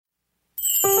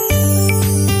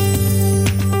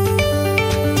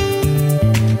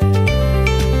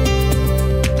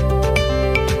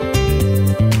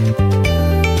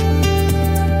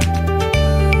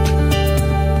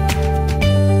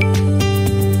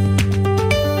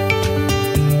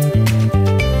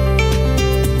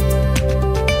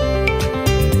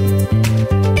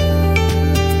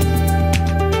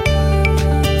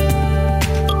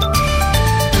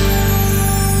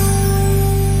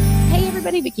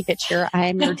Vicki Fitch here. I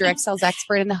am your direct sales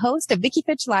expert and the host of Vicki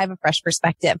Fitch Live, A Fresh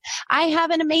Perspective. I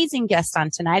have an amazing guest on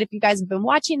tonight. If you guys have been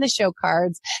watching the show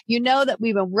cards, you know that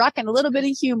we've been rocking a little bit of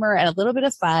humor and a little bit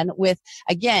of fun with,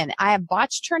 again, I have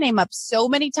botched her name up so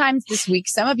many times this week.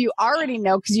 Some of you already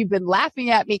know because you've been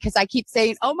laughing at me because I keep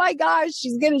saying, oh my gosh,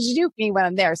 she's going to juke me when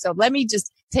I'm there. So let me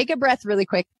just take a breath really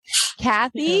quick.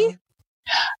 Kathy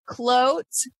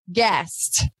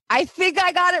Klotz-Guest. I think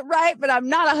I got it right, but I'm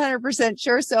not 100%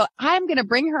 sure. So I'm going to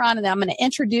bring her on and I'm going to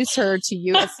introduce her to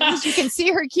you. As soon as you can see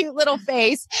her cute little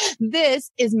face,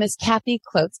 this is Miss Kathy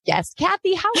Klotz-Guest.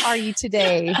 Kathy, how are you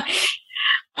today?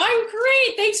 I'm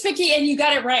great. Thanks, Vicki. And you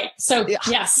got it right. So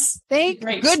yes. Thank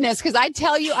goodness. Because I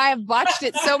tell you, I have botched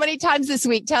it so many times this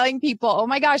week telling people, oh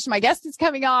my gosh, my guest is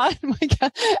coming on. Oh my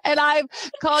God. And I've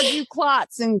called you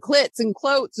Klotz and Klitz and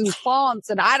Klotes and Fonts.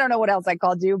 And I don't know what else I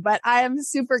called you, but I am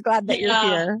super glad that you're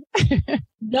here.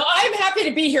 No, I'm happy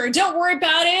to be here. Don't worry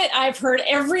about it. I've heard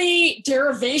every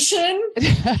derivation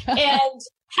and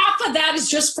half of that is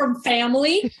just from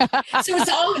family. So it's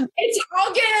all good.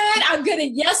 I'm going to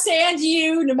yes and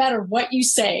you no matter what you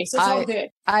say. So it's all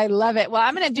good. I love it. Well,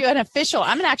 I'm going to do an official.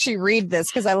 I'm going to actually read this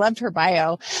because I loved her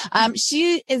bio.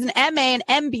 She is an MA and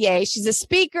MBA. She's a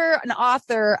speaker, an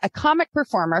author, a comic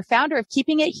performer, founder of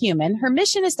Keeping It Human. Her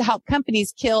mission is to help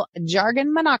companies kill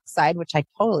jargon monoxide, which I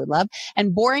totally love,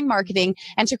 and boring marketing,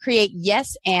 and to create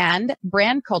yes and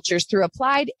brand cultures through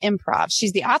applied improv.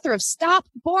 She's the author of Stop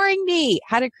Boring Me,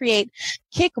 How to Create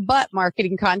Kick Butt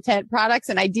Marketing Content, Products,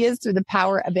 and Ideas Through the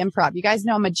Power of Improv. You guys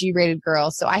know I'm a G-rated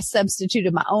girl, so I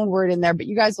substituted my own word in there, but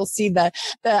you guys will see the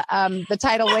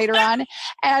title later on.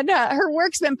 And her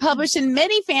work's been published in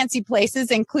many fancy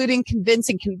places, including Convince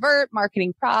and Convert,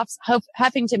 Marketing Profs,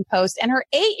 Huffington Post, and her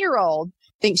 8-year-old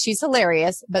thinks she's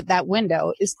hilarious, but that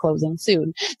window is closing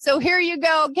soon. So here you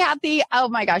go, Kathy. Oh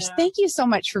my gosh. Yeah. Thank you so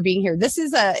much for being here.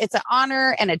 It's an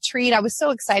honor and a treat. I was so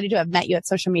excited to have met you at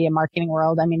Social Media Marketing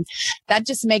World. I mean, that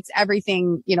just makes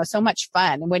everything, so much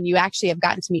fun when you actually have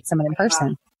gotten to meet someone in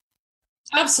person.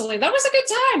 Absolutely. That was a good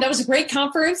time. That was a great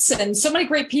conference and so many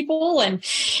great people. And,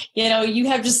 you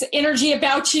have just energy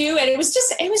about you. And it was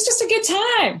just a good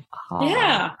time. Aww.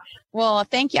 Yeah. Well,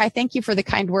 thank you. I thank you for the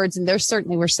kind words. And there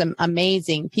certainly were some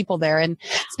amazing people there. And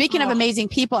speaking of amazing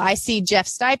people, I see Jeff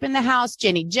Stipe in the house,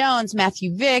 Jenny Jones,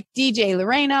 Matthew Vick, DJ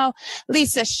Loreno,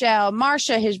 Lisa Shell,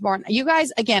 Marsha Hishborn. You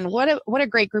guys, again, what a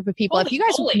great group of people. If you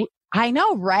guys, I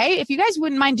know, right? If you guys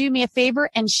wouldn't mind doing me a favor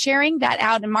and sharing that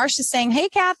out. And Marsha's saying, hey,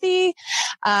 Kathy,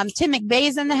 Tim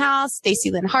McVeigh's in the house. Stacey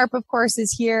Lynn Harp, of course,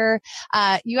 is here.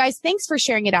 You guys, thanks for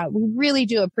sharing it out. We really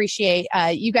do appreciate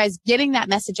you guys getting that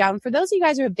message out. And for those of you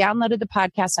guys who have downloaded the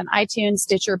podcast on iTunes,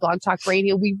 Stitcher, Blog Talk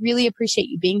Radio, we really appreciate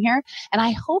you being here. And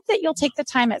I hope that you'll take the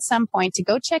time at some point to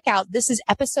go check out. This is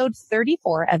episode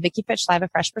 34 of Vicki Fitch Live, A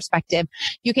Fresh Perspective.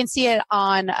 You can see it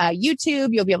on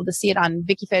YouTube. You'll be able to see it on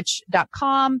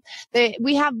VickiFitch.com.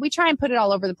 We try and put it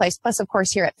all over the place. Plus, of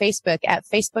course, here at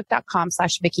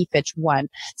Facebook.com/VickiFitch1.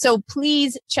 So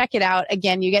please check it out.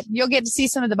 Again, you'll get to see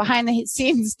some of the behind the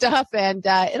scenes stuff and,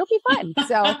 it'll be fun.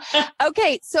 So,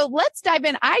 okay. So let's dive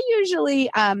in. I usually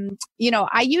kind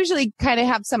of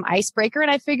have some icebreaker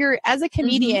and I figure as a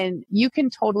comedian, you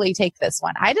can totally take this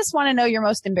one. I just want to know your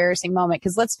most embarrassing moment.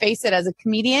 Cause let's face it, as a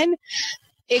comedian,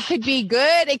 it could be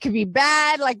good. It could be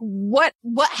bad. Like what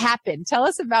happened? Tell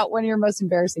us about one of your most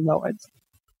embarrassing moments.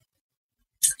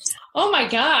 Oh my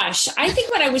gosh. I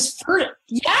think when I was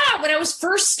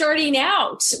first starting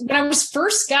out, so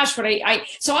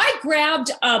I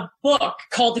grabbed a book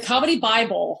called The Comedy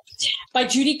Bible by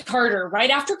Judy Carter right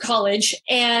after college.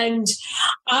 And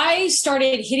I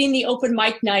started hitting the open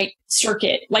mic night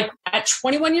circuit, like at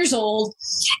 21 years old.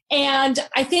 And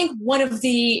I think one of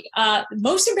the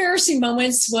most embarrassing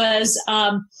moments was,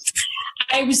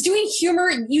 I was doing humor.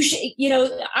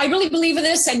 I really believe in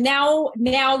this. And now,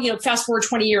 fast forward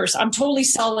 20 years, I'm totally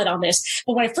solid on this.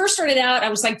 But when I first started out, I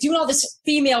was like doing all this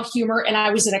female humor and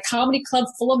I was in a comedy club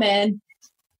full of men.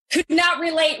 Could not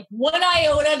relate one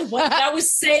iota to what I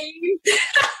was saying.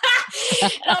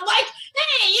 And I'm like,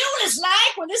 hey, you know what it's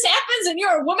like when this happens and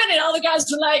you're a woman? And all the guys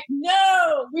are like,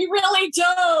 no, we really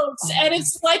don't. And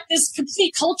it's like this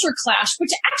complete culture clash,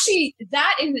 which actually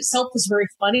that in itself was very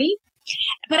funny.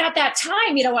 But at that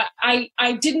time,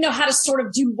 I didn't know how to sort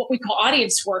of do what we call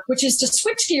audience work, which is to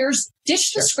switch gears,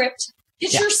 ditch the script,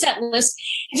 ditch your set list,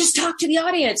 and just talk to the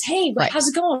audience. Hey, how's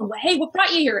it going? Hey, what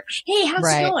brought you here? Hey, how's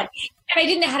it going? And I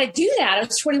didn't know how to do that. I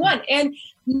was 21. And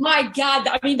my God,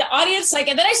 I mean, the audience, and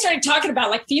then I started talking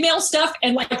about female stuff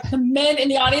and the men in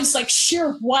the audience,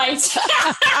 sheer white.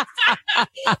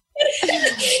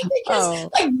 Because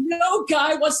no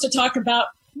guy wants to talk about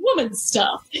woman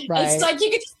stuff. Right. It's you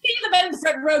could see the men in the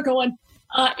front row going,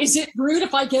 is it rude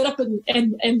if I get up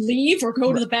and leave or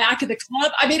go to the back of the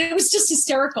club? I mean, it was just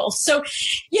hysterical. So,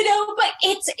 but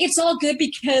it's all good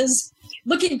because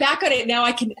looking back on it now,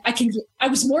 I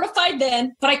was mortified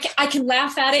then, but I can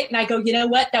laugh at it and I go, you know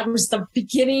what? That was the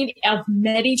beginning of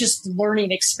many just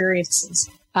learning experiences.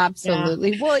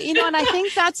 Absolutely. Yeah. Well, and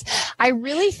I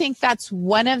really think that's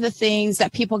one of the things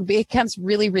that becomes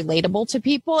really relatable to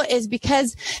people is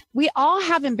because we all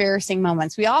have embarrassing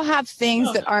moments. We all have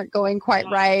things that aren't going quite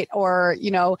right or,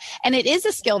 and it is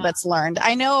a skill that's learned.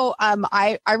 I know,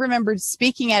 I remember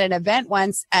speaking at an event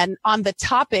once and on the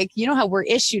topic, how we're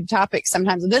issued topics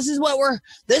sometimes. This is what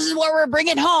we're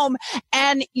bringing home.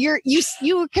 And you're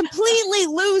completely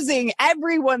losing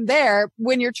everyone there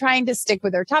when you're trying to stick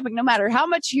with their topic, no matter how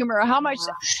much humor or how much,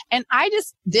 and I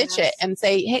just ditch it and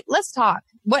say, hey, let's talk.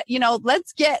 Let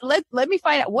me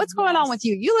find out what's going on with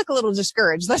you. You look a little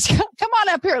discouraged. Let's come on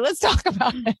up here. Let's talk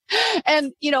about it.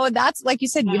 And, that's like you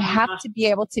said, you have to be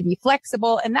able to be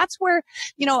flexible. And that's where,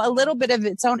 a little bit of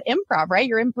its own improv, right?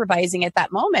 You're improvising at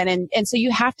that moment. And so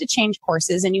you have to change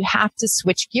courses and you have to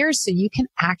switch gears so you can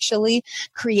actually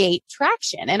create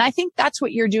traction. And I think that's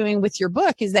what you're doing with your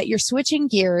book is that you're switching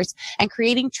gears and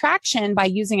creating traction by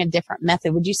using a different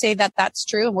method. Would you say that that's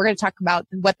true? And we're going to talk about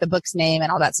what the book's name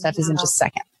and all that stuff is in just a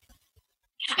second.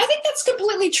 I think that's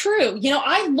completely true.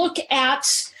 I look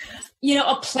at,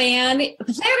 a plan. A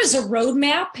plan is a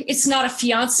roadmap. It's not a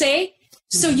fiance.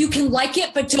 So you can like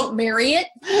it, but don't marry it.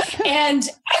 And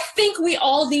I think we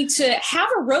all need to have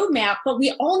a roadmap, but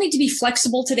we all need to be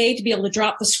flexible today to be able to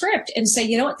drop the script and say,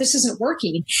 you know what, this isn't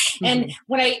working. Mm-hmm. And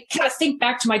when I kind of think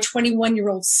back to my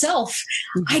 21-year-old self,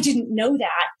 I didn't know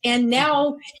that. And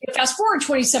now, fast forward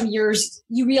 27 years,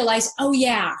 you realize, oh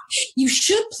yeah, you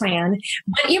should plan.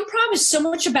 But improv is so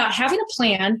much about having a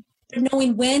plan,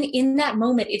 knowing when in that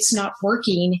moment it's not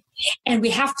working. And we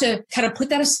have to kind of put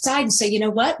that aside and say, you know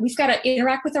what, we've got to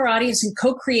interact with our audience and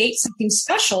co-create something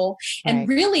special and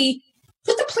really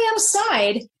put the plan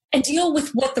aside and deal with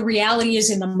what the reality is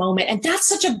in the moment. And that's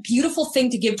such a beautiful thing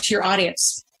to give to your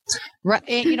audience. Right.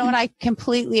 You know what? I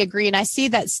completely agree. And I see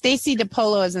that Stacy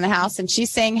DePolo is in the house and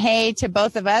she's saying, hey, to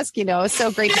both of us. It's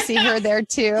so great to see her there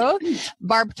too.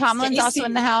 Barb Tomlin's also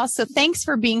in the house. So thanks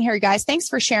for being here, guys. Thanks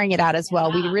for sharing it out as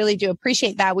well. We really do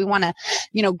appreciate that. We want to,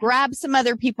 grab some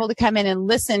other people to come in and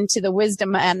listen to the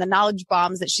wisdom and the knowledge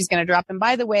bombs that she's going to drop. And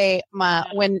by the way,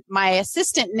 when my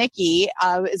assistant, Nikki,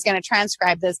 is going to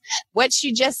transcribe this, what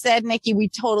she just said, Nikki, we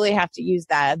totally have to use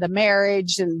that. The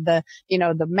marriage and the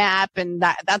map and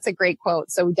that's a great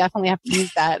quote. So we definitely have to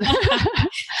use that.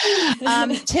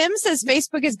 Tim says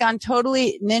Facebook has gone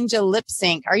totally ninja lip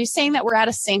sync. Are you saying that we're out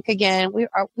of sync again?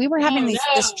 We were having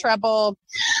this trouble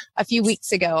a few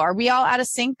weeks ago. Are we all out of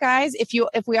sync, guys?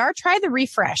 If we are, try the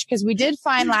refresh, because we did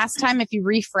find last time if you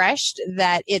refreshed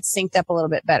that it synced up a little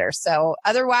bit better. So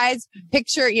otherwise,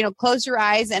 picture, close your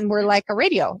eyes and we're like a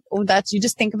radio. You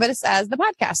just think of it as the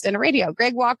podcast and a radio.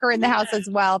 Greg Walker in the house as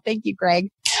well. Thank you, Greg.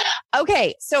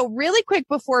 Okay. So really quick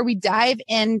before we dive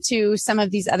into some of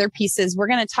these other pieces, we're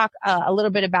going to talk a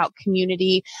little bit about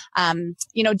community. Do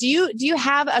you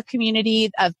have a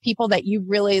community of people that you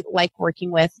really like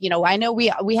working with? I know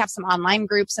we have some online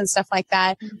groups and stuff like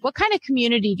that. What kind of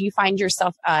community do you find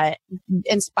yourself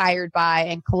inspired by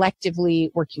and collectively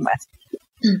working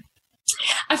with?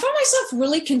 I find myself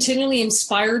really continually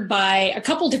inspired by a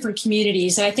couple different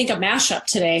communities, and I think a mashup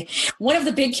today. One of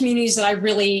the big communities that I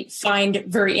really find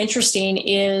very interesting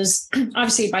is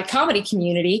obviously my comedy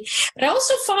community, but I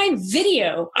also find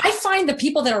video. I find the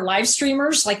people that are live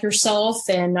streamers like yourself,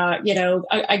 and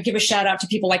I give a shout out to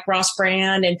people like Ross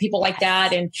Brand and people like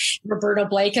that, and Roberto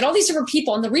Blake and all these different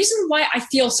people. And the reason why I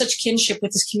feel such kinship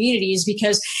with this community is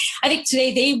because I think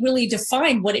today they really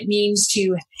define what it means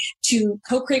to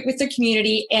co-create with their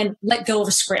community and let go of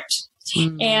a script.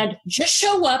 And just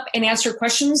show up and answer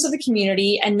questions of the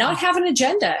community and not have an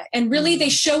agenda. And really they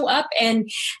show up. And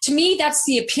to me, that's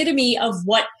the epitome of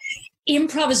what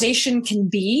improvisation can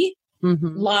be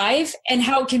live and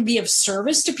how it can be of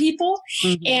service to people.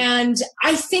 And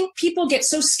I think people get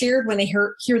so scared when they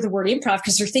hear the word improv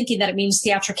because they're thinking that it means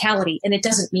theatricality. And it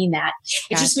doesn't mean that.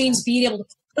 It just means being able to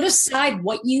put aside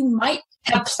what you might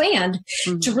have planned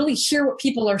to really hear what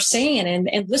people are saying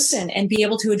and listen and be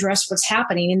able to address what's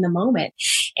happening in the moment.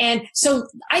 And so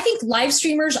I think live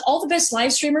streamers, all the best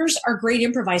live streamers are great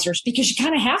improvisers because you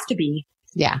kind of have to be.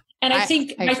 Yeah. And I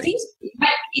think my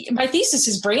thesis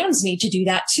is brands need to do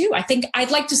that too. I think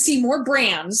I'd like to see more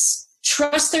brands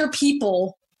trust their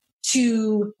people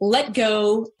to let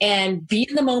go and be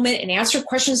in the moment and answer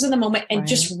questions in the moment and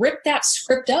just rip that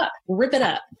script up, rip it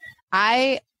up.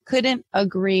 I couldn't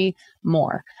agree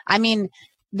more. I mean,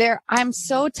 I'm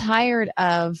so tired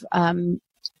of, and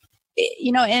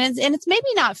it's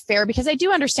maybe not fair because I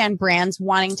do understand brands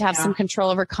wanting to have some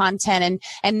control over content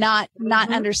and not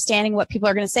understanding what people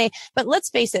are going to say. But let's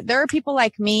face it, there are people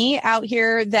like me out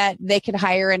here that they could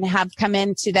hire and have come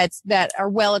into that are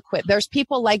well equipped. There's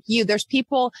people like you. There's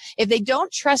people, if they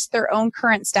don't trust their own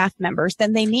current staff members,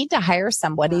 then they need to hire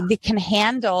somebody that can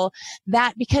handle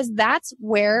that, because that's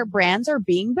where brands are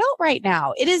being built right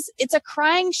now. It's a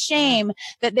crying shame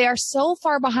that they are so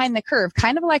far behind the curve,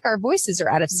 kind of like our voices are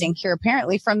out of sync here,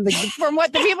 apparently, from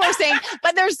what the people are saying,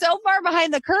 but they're so far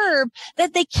behind the curve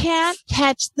that they can't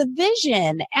catch the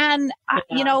vision. And,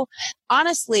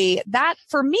 honestly, that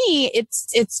for me,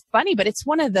 it's funny, but it's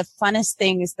one of the funnest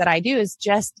things that I do is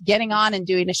just getting on and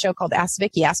doing a show called Ask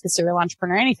Vicki, Ask a Serial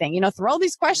Entrepreneur Anything. Throw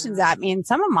these questions at me, and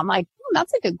some of them I'm like,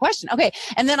 that's a good question. Okay.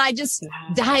 And then I just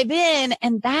dive in,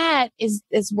 and that is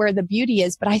where the beauty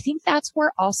is. But I think that's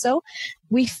where also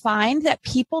we find that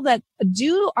people that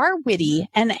are witty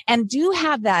and do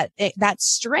have that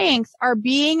strength are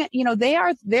being,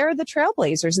 they're the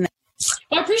trailblazers. And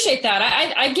well, I appreciate that.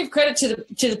 I give credit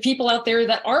to the people out there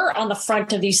that are on the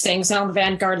front of these things, on the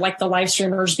vanguard, like the live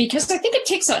streamers, because I think it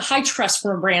takes a high trust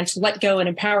for a brand to let go and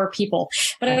empower people.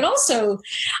 But I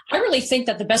really think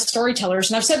that the best storytellers,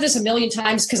 and I've said this a million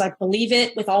times because I believe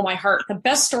it with all my heart, the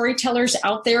best storytellers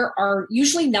out there are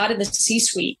usually not in the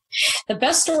C-suite. The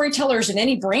best storytellers in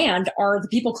any brand are the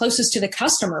people closest to the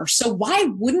customer. So why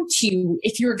wouldn't you,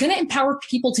 if you're going to empower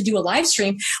people to do a live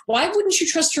stream, why wouldn't you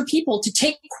trust your people to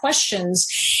take questions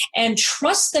and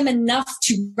trust them enough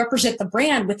to represent the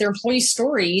brand with their employee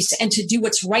stories and to do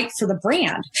what's right for the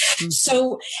brand? Mm-hmm.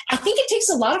 So I think it takes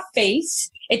a lot of faith.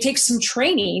 It takes some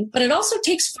training, but it also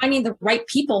takes finding the right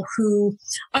people who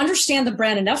understand the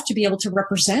brand enough to be able to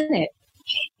represent it.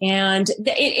 And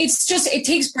it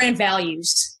takes brand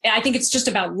values. I think it's just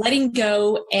about letting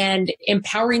go and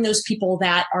empowering those people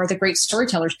that are the great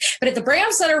storytellers. But if the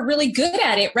brands that are really good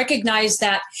at it recognize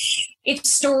that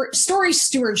it's story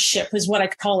stewardship is what I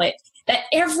call it, that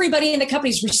everybody in the company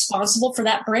is responsible for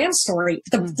that brand story.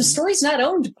 The story's not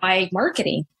owned by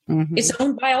marketing. Mm-hmm. It's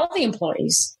owned by all the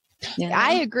employees. Yeah.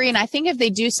 I agree. And I think if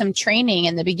they do some training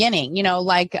in the beginning,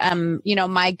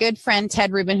 my good friend,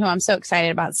 Ted Rubin, who I'm so excited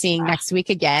about seeing next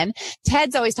week again,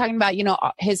 Ted's always talking about,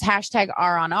 his hashtag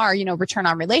R on R, return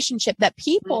on relationship, that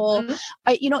people,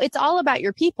 it's all about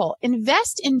your people.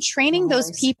 Invest in training those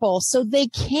people so they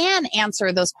can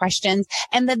answer those questions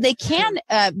and that they can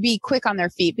be quick on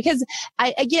their feet. Because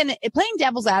playing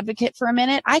devil's advocate for a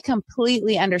minute, I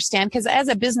completely understand, because as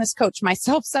a business coach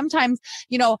myself, sometimes,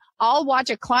 I'll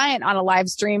watch a client on a live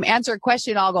stream answer a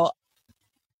question. I'll go,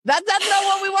 that's not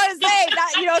what we want to say.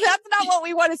 That's not what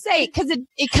we want to say, because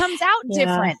it comes out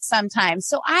different sometimes.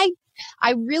 So I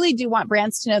really do want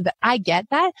brands to know that I get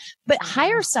that, but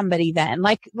hire somebody then,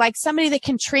 like somebody that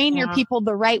can train your people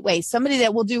the right way, somebody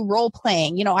that will do role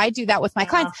playing. I do that with my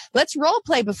clients. Let's role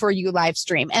play before you live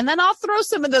stream. And then I'll throw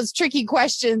some of those tricky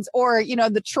questions or,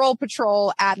 the troll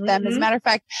patrol at them. As a matter of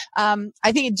fact,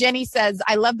 I think Jenny says,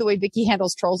 I love the way Vicki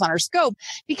handles trolls on her scope,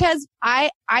 because I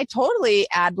totally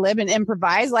ad lib and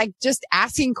improvise, like just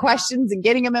asking questions and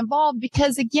getting them involved,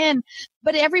 because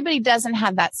but everybody doesn't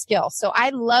have that skill. So I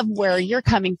love where you're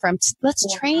coming from. Let's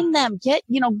train them. Get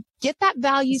that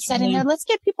value set in there. Let's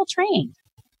get people trained.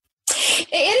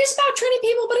 It is about training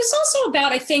people, but it's also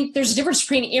about, I think there's a difference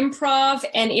between improv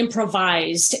and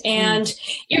improvised. And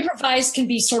improvised can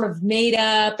be sort of made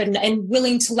up and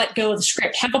willing to let go of the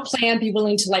script, have a plan, be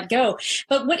willing to let go.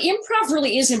 But what improv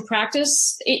really is in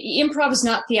practice, improv is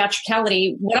not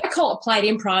theatricality. What I call applied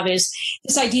improv is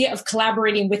this idea of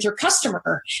collaborating with your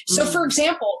customer. So for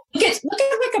example, look at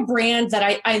like a brand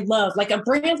that I love, like a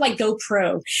brand like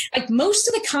GoPro. Like most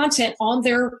of the content on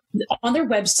their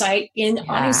website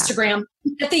on Instagram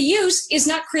that they use is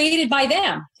not created by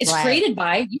them. It's created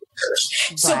by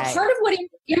users. So part of what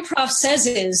improv says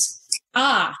is,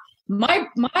 my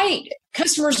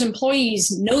customers,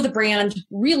 employees know the brand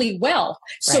really well.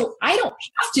 So I don't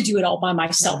have to do it all by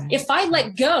myself. If I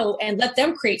let go and let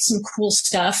them create some cool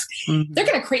stuff, they're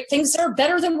going to create things that are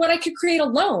better than what I could create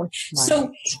alone.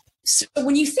 So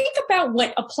when you think about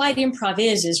what applied improv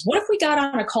is what if we got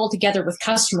on a call together with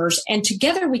customers and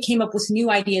together we came up with new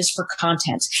ideas for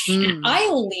content? And I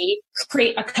only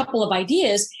create a couple of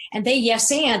ideas and they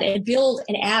and build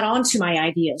and add on to my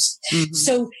ideas.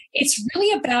 So it's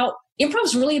really about, improv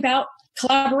is really about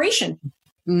collaboration.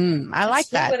 I like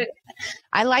that.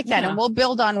 I like that. Yeah. And we'll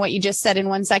build on what you just said in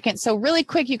 1 second. So really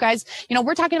quick, you guys,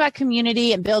 we're talking about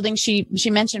community and building. She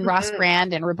mentioned Ross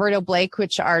Brand and Roberto Blake,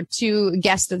 which are two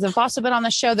guests that have also been on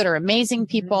the show that are amazing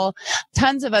people.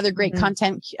 Tons of other great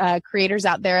content creators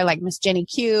out there like Miss Jenny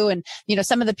Q and,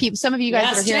 some of you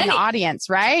guys that are here in the audience,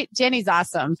 right? Jenny's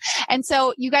awesome. And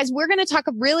so you guys, we're going to talk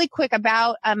really quick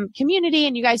about community.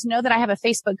 And you guys know that I have a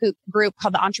Facebook group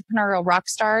called the Entrepreneurial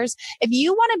Rockstars. If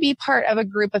you want to be part of a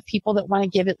group of people that want to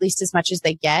give at least as much as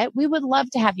they get, we would love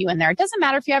to have you in there. It doesn't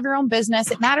matter if you have your own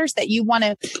business. It matters that you want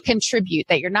to contribute,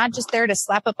 that you're not just there to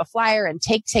slap up a flyer and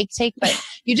take, but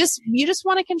you just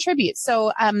want to contribute.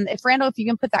 So, if Randall, if you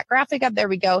can put that graphic up, there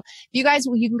we go. You guys,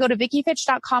 you can go to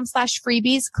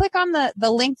VickiFitch.com/freebies, click on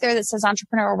the link there that says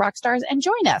Entrepreneurial Rockstars and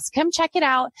join us. Come check it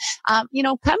out.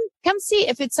 Come see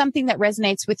if it's something that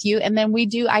resonates with you. And then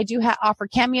I do offer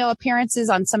cameo appearances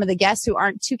on some of the guests who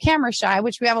aren't too camera shy,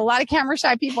 which we have a lot of camera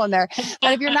shy people in there.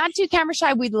 But if you're not too camera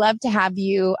shy, we'd love to have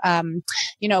you,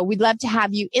 we'd love to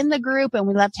have you in the group and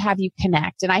we'd love to have you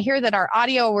connect. And I hear that our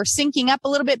audio, we're syncing up a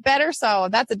little bit better. So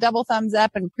that's a double thumbs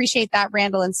up and appreciate that,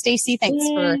 Randall and Stacy. Thanks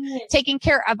for taking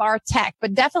care of our tech,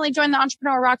 but definitely join the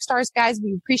Entrepreneur Rockstars, guys.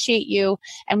 We appreciate you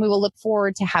and we will look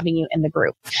forward to having you in the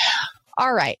group.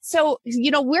 All right. So,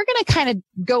 we're going to kind of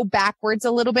go backwards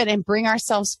a little bit and bring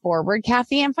ourselves forward,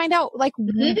 Kathy, and find out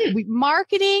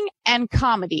marketing and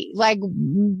comedy. Like,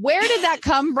 where did that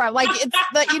come from? Like, it's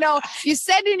the, you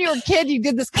said when you were a kid, you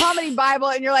did this comedy Bible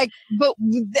and you're like, but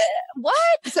what?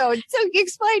 So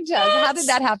explain to us, how did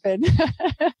that happen?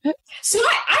 So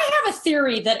I have a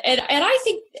theory that, and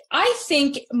I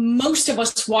think most of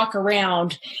us walk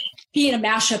around being a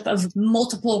mashup of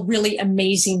multiple really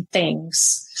amazing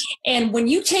things. And when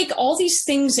you take all these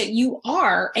things that you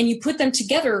are and you put them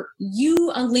together,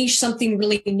 you unleash something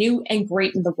really new and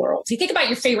great in the world. If you think about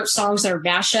your favorite songs that are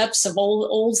mashups of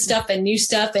old stuff and new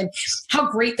stuff and how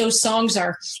great those songs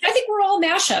are, I think we're all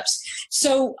mashups.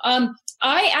 So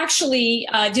I actually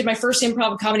did my first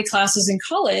improv and comedy classes in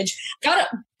college, got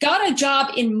a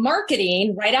job in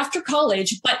marketing right after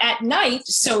college, but at night,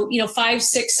 so, 5,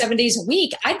 6, 7 days a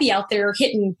week, I'd be out there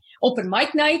hitting open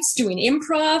mic nights, doing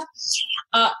improv.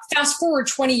 Fast forward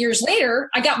 20 years later,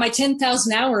 I got my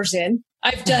 10,000 hours in.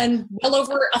 I've done well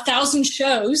over 1,000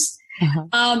 shows.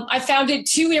 I founded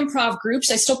 2 improv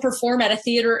groups. I still perform at a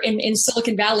theater in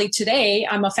Silicon Valley today.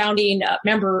 I'm a founding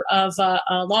member of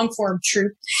a long form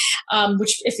troupe,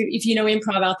 which if you know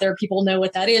improv out there, people know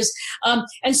what that is.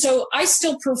 And so I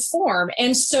still perform.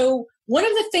 And so one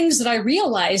of the things that I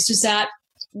realized is that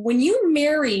when you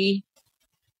marry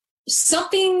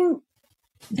something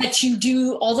that you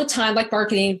do all the time, like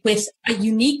marketing, with a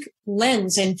unique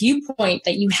lens and viewpoint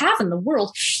that you have in the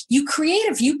world, you create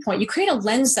a viewpoint, you create a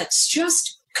lens that's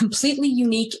just completely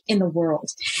unique in the world.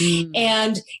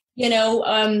 And,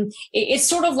 it's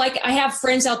sort of like I have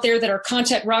friends out there that are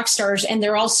content rock stars and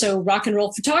they're also rock and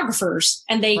roll photographers,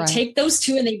 and they take those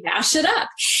two and they mash it up.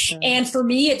 And for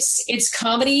me, it's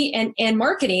comedy and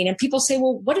marketing. And people say,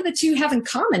 well, what do the two have in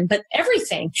common? But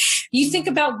everything. You think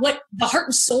about what the heart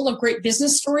and soul of great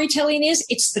business storytelling is.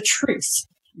 It's the truth.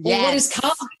 Well, what is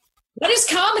comedy? What is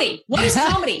comedy? What is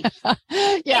comedy?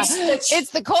 Yeah, it's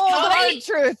the cold hard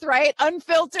truth, right?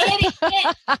 Unfiltered.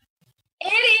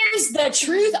 It is the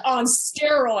truth on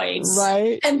steroids.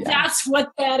 Right. And that's what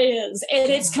that is.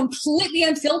 And it's completely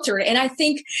unfiltered. And I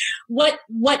think what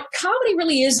comedy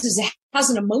really is it has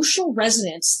an emotional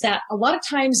resonance that a lot of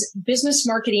times business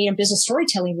marketing and business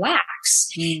storytelling lacks.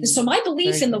 And so my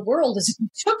belief in the world is if we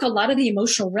took a lot of the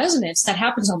emotional resonance that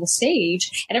happens on the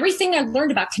stage, and everything I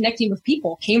learned about connecting with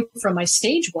people came from my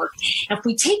stage work. And if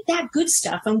we take that good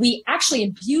stuff and we actually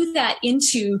imbue that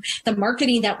into the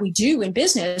marketing that we do in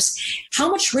business, how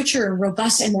much richer and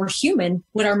robust and more human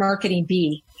would our marketing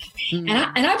be? And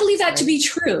I believe that to be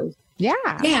true.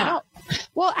 Yeah.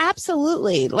 Well,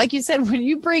 absolutely. Like you said, when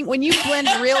you blend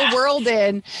real world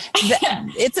in,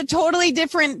 it's a totally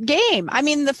different game. I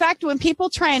mean, the fact when people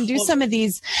try and do some of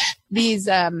these,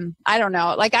 I don't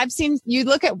know, like I've seen, you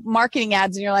look at marketing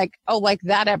ads and you're like, oh, like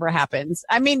that ever happens.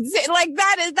 I mean, like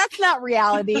that's not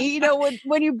reality.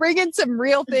 When you bring in some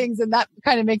real things, and that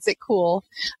kind of makes it cool.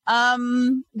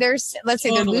 Let's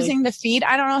say they're losing the feed.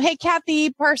 I don't know. Hey,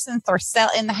 Kathy Parsons or Sell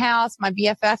in the house, my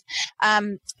BFF.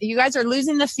 You guys are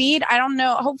losing the feed. I don't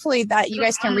know. Hopefully that you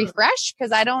guys can refresh,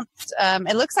 because I don't,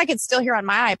 it looks like it's still here on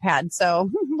my iPad. So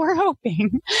we're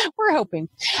hoping.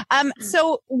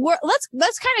 So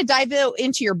let's kind of dive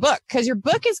into your book, because your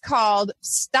book is called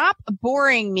Stop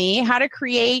Boring Me: How to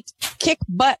Create Kick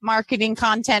Butt Marketing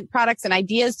Content, Products, and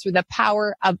Ideas Through the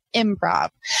Power of Improv.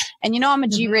 And I'm a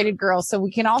G-rated girl, so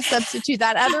we can all substitute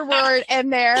that other word in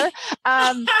there.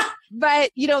 But where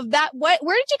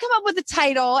did you come up with the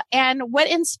title, and what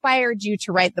inspired you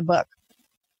to write the book?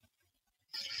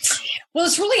 Well,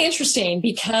 it's really interesting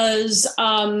because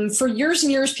for years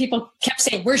and years, people kept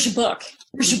saying, "Where's your book?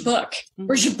 Where's your book?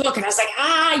 Where's your book?" And I was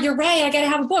like, you're right. I got to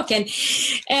have a book.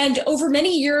 And over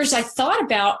many years, I thought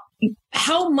about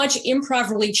how much improv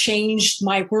really changed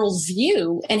my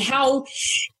worldview, and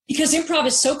because improv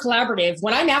is so collaborative.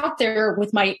 When I'm out there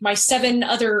with my 7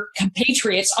 other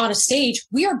compatriots on a stage,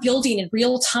 we are building in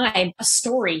real time a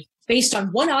story based on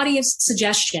one audience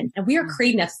suggestion, and we are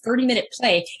creating a 30-minute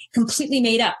play completely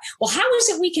made up. Well, how is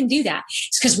it we can do that?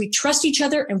 It's because we trust each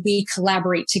other and we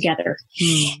collaborate together.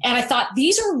 And I thought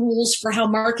these are rules for how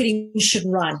marketing should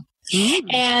run.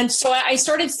 And so I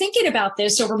started thinking about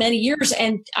this over many years,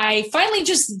 and I finally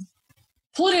just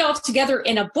pulled it all together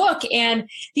in a book. And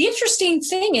the interesting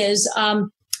thing is,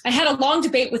 I had a long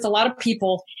debate with a lot of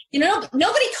people.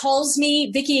 Nobody calls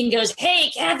me, Vicki, and goes, "Hey,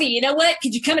 Kathy, you know what?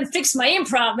 Could you come and fix my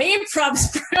improv? My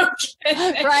improv's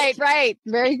broken." Right.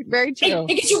 Very, very true.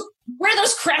 Hey, could you wear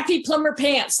those crappy plumber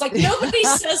pants? Like, nobody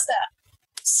says that.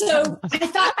 So I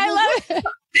thought, I love it.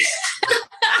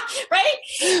 Right?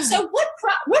 So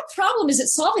what problem is it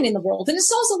solving in the world? And it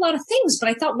solves a lot of things. But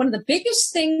I thought one of the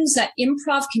biggest things that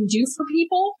improv can do for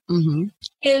people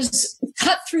is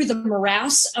cut through the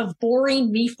morass of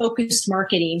boring, me-focused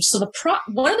marketing. So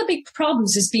one of the big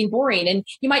problems is being boring. And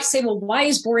you might say, well, why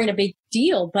is boring a big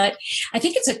deal? But I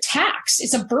think it's a tax.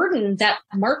 It's a burden that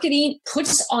marketing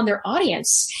puts on their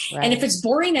audience. Right. And if it's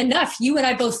boring enough, you and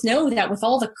I both know that with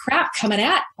all the crap coming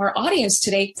at our audience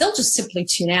today, they'll just simply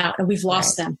tune out, and we've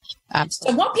lost them.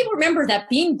 Absolutely. So I want people to remember that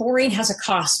being boring has a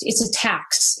cost. It's a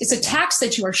tax. It's a tax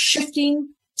that you are shifting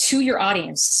to your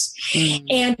audience.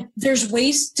 And there's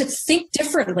ways to think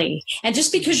differently. And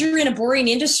just because you're in a boring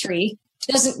industry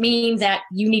doesn't mean that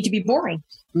you need to be boring.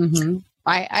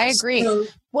 I agree.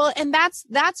 Well, and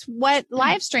that's what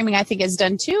live streaming, I think, has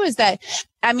done too, is that,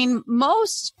 I mean,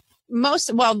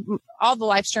 all the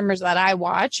live streamers that I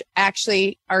watch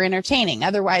actually are entertaining.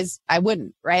 Otherwise I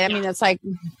wouldn't, right? I mean, it's like,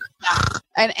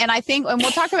 and I think, and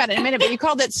we'll talk about it in a minute, but you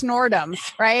called it snordom,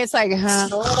 right? It's like,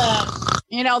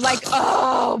 like,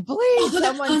 oh, please,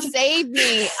 someone save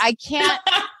me. I can't.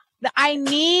 I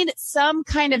need some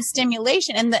kind of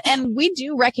stimulation. And we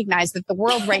do recognize that the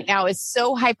world right now is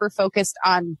so hyper focused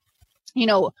on,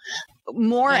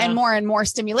 more and more and more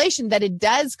stimulation that it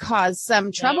does cause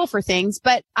some trouble for things.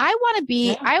 But I want to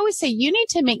be, I always say, you need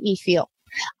to make me feel.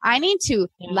 I need to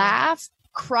laugh,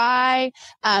 cry,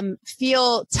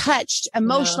 feel touched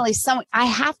emotionally. I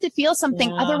have to feel something.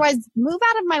 Otherwise, move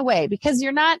out of my way, because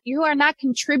you are not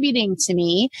contributing to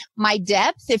me, my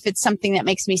depth, if it's something that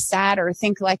makes me sad or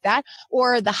think like that,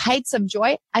 or the heights of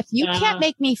joy. If you can't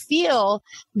make me feel,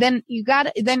 then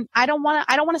I don't want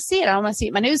to see it. I don't want to see it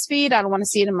in my news feed. I don't want to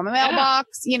see it in my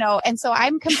mailbox, and so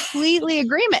I'm completely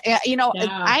agreement.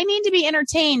 I need to be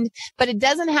entertained, but it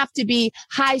doesn't have to be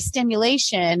high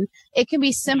stimulation. It can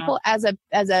be simple as an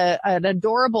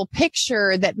adorable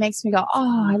picture that makes me go,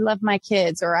 oh, I love my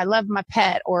kids, or I love my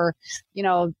pet, or,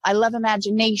 I love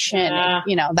imagination,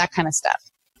 that kind of stuff.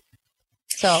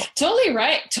 So totally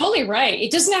right.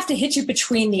 It doesn't have to hit you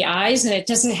between the eyes, and it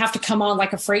doesn't have to come on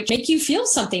like a freight, make you feel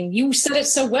something. You said it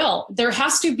so well. There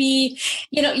has to be,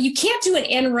 you can't do an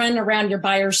end run around your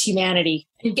buyer's humanity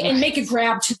and make a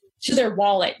grab to their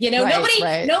wallet.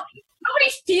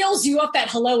 Nobody feels you up at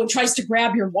hello and tries to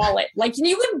grab your wallet. Like,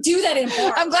 you wouldn't do that in a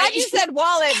bar. I'm glad you said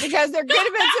wallet, because there could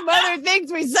have been some other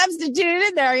things we substituted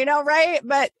in there, right?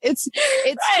 But it's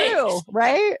true,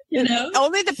 right?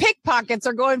 Only the pickpockets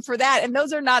are going for that. And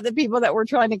those are not the people that we're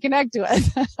trying to connect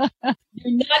with.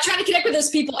 You're not trying to connect with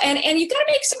those people. And you got to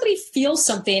make somebody feel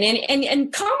something.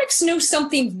 And comics know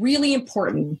something really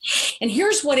important. And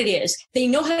here's what it is. They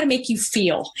know how to make you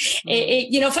feel.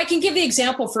 If I can give the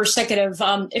example for a second of,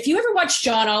 if you ever watch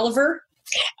John Oliver,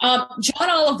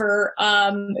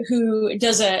 who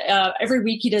does every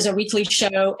week, he does a weekly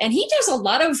show, and he does a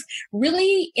lot of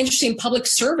really interesting public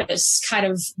service kind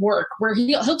of work where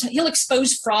he'll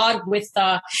expose fraud with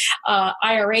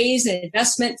IRAs and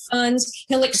investment funds.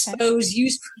 He'll expose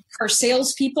used car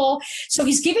salespeople. So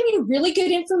he's giving you really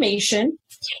good information.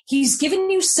 He's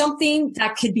giving you something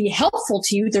that could be helpful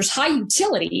to you. There's high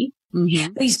utility.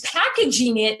 But he's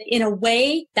packaging it in a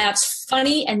way that's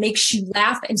funny and makes you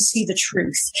laugh and see the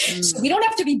truth. So we don't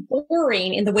have to be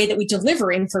boring in the way that we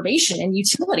deliver information and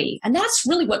utility. And that's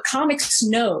really what comics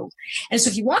know. And so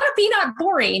if you want to be not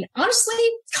boring, honestly,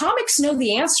 comics know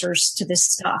the answers to this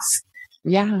stuff.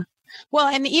 Yeah. Well,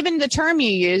 and even the term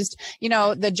you used,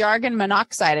 the jargon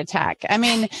monoxide attack. I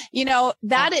mean,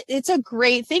 that it's a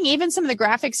great thing. Even some of the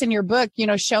graphics in your book,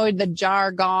 showing the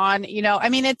jargon, I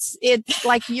mean, it's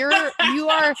like you're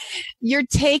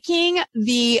taking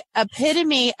the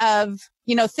epitome of,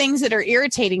 things that are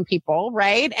irritating people.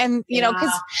 Right. And,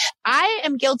 cause I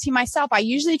am guilty myself. I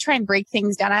usually try and break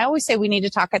things down. I always say we need to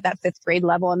talk at that 5th grade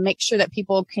level and make sure that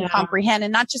people can comprehend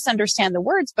and not just understand the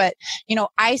words, but,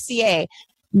 ICA.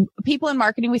 People in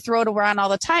marketing, we throw it around all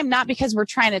the time, not because we're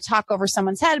trying to talk over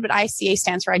someone's head, but ICA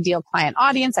stands for ideal client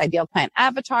audience, ideal client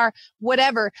avatar,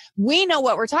 whatever. We know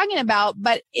what we're talking about,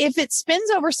 but if it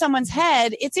spins over someone's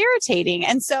head, it's irritating.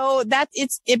 And so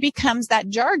it becomes that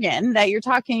jargon that you're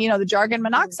talking, the jargon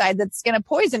monoxide that's going to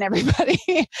poison everybody.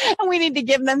 And we need to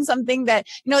give them something that,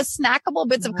 snackable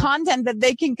bits of content that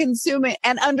they can consume it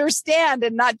and understand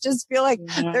and not just feel like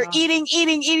they're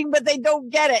eating, but they don't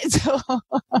get it. So.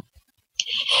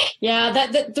 Yeah,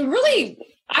 the really,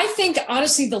 I think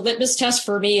honestly, the litmus test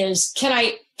for me is, can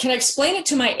I explain it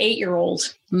to my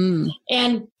 8-year-old?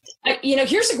 And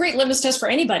here's a great litmus test for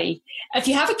anybody. If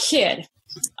you have a kid,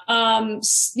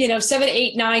 7,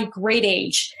 8, 9, grade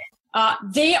age,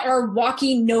 they are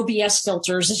walking no BS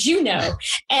filters, as you know,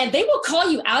 and they will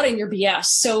call you out on your BS.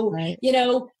 So,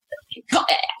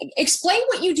 explain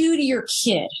what you do to your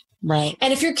kid. Right.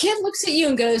 And if your kid looks at you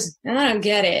and goes, I don't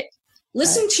get it.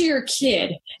 Listen to your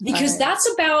kid, because that's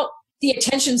about the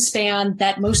attention span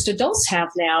that most adults have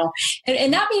now.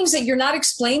 And that means that you're not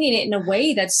explaining it in a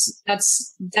way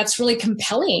that's really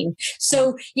compelling.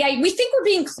 So we think we're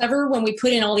being clever when we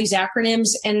put in all these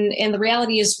acronyms, and the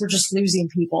reality is we're just losing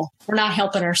people. We're not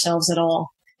helping ourselves at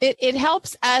all. It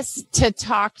helps us to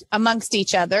talk amongst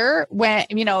each other when,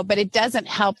 but it doesn't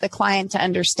help the client to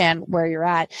understand where you're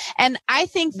at. And I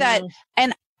think that,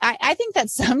 I think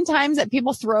that sometimes that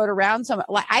people throw it around. So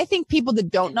like, I think people that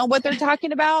don't know what they're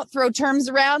talking about throw terms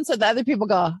around so the other people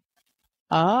go,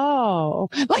 oh,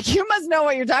 like you must know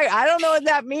what you're talking. I don't know what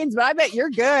that means, but I bet you're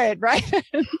good. Right.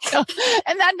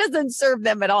 And that doesn't serve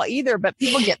them at all either, but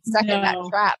people get stuck in that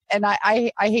trap. And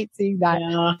I hate seeing that.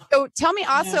 Yeah. So tell me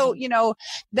also,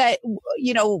 that,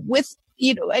 with,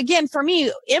 again, for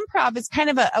me, improv is kind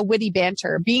of a witty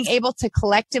banter, being able to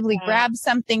collectively grab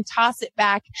something, toss it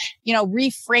back,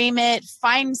 reframe it,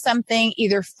 find something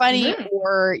either funny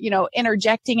or,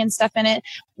 interjecting and stuff in it.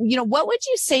 What would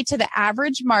you say to the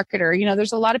average marketer?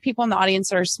 There's a lot of people in the audience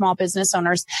that are small business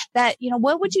owners that,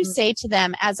 what would you say to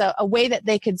them as a way that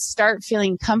they could start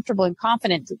feeling comfortable and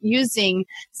confident using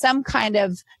some kind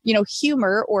of,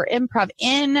 humor or improv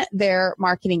in their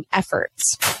marketing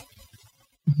efforts?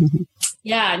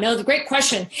 Yeah, no, the great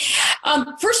question.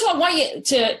 First of all, I want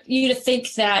you to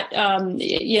think that,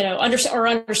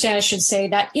 understand, I should say,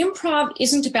 that improv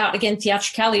isn't about, again,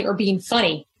 theatricality or being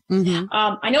funny.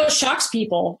 I know it shocks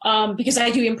people because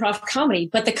I do improv comedy,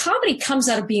 but the comedy comes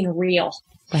out of being real.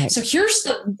 Right. So here's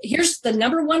the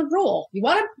number one rule. You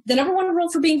want the number one rule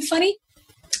for being funny?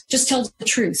 Just tell the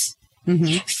truth.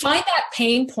 Find that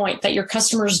pain point that your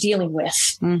customer is dealing with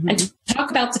and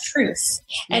talk about the truth.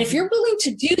 And if you're willing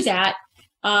to do that,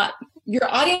 your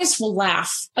audience will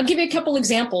laugh. I'll give you a couple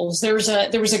examples. There was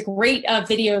a great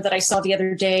video that I saw the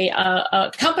other day.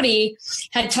 A company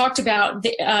had talked about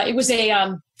it was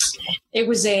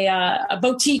a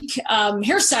boutique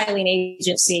hairstyling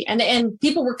agency, and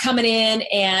people were coming in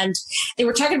and they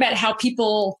were talking about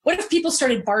what if people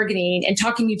started bargaining and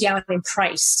talking you down in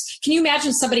price? Can you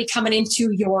imagine somebody coming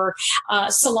into your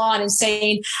salon and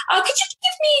saying, could you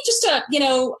give me just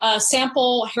a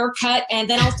sample haircut, and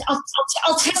then I'll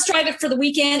test drive it for the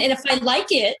weekend, and if I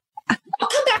like it, I'll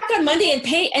come back on Monday and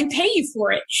pay you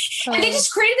for it. And they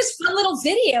just created this fun little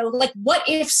video, like what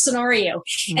if scenario.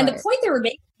 Right. And the point they were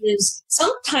making is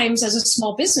sometimes as a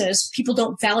small business, people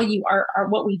don't value our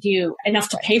what we do enough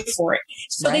to pay for it.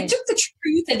 So they took the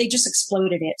truth and they just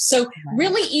exploded it. So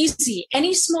really easy.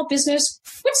 Any small business,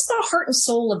 what's the heart and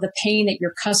soul of the pain that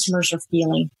your customers are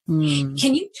feeling?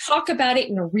 Can you talk about it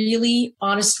in a really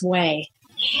honest way?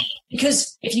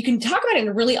 Because if you can talk about it in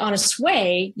a really honest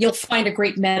way, you'll find a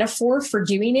great metaphor for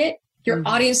doing it. Your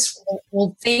audience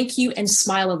will thank you and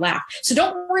smile and laugh. So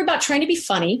don't worry about trying to be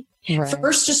funny.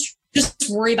 First, just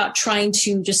worry about trying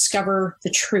to discover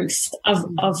the truth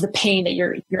of the pain that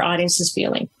your audience is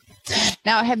feeling.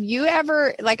 Now, have you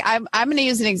ever, like, I'm going to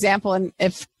use an example, and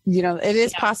if, it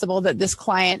is possible that this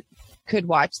client could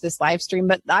watch this live stream,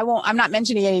 but I'm not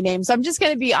mentioning any names. So I'm just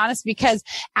going to be honest, because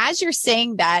as you're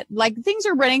saying that, like, things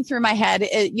are running through my head,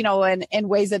 in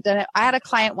ways that I had a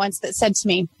client once that said to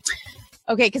me,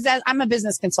 okay, because I'm a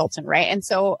business consultant, right? And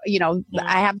so,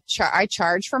 I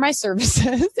charge for my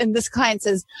services. And this client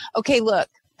says, okay, look,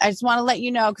 just want to let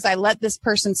you know, because I let this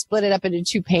person split it up into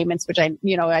 2 payments, which I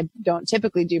don't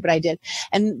typically do, but I did.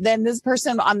 And then this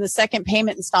person on the second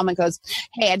payment installment goes,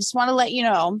 hey, I just want to let you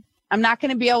know, I'm not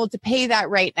going to be able to pay that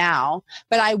right now,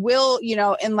 but I will,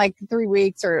 in like 3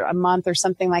 weeks or a month or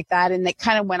something like that. And they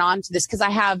kind of went on to this because I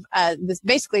have this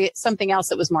basically something else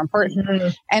that was more important. Mm-hmm.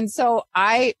 And so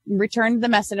I returned the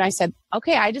message. And I said,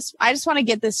 okay, I just want to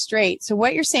get this straight. So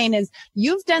what you're saying is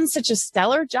you've done such a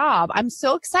stellar job. I'm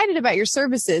so excited about your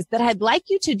services that I'd like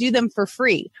you to do them for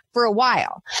free for a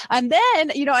while. And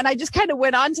then, and I just kind of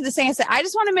went on to the saying, I said, I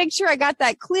just want to make sure I got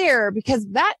that clear, because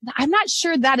I'm not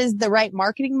sure that is the right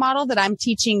marketing model that I'm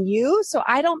teaching you. So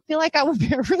I don't feel like I would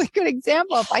be a really good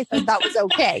example if I said that was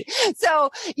okay. So,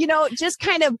 just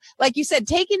kind of, like you said,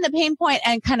 taking the pain point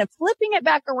and kind of flipping it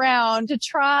back around to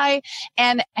try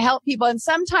and help people. And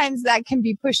sometimes that can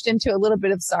be pushed into a little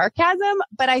bit of sarcasm.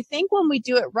 But I think when we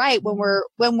do it right, when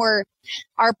we're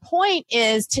our point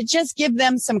is to just give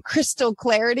them some crystal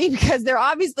clarity, because they're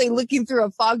obviously looking through a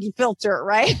foggy filter,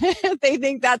 right? They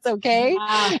think that's okay.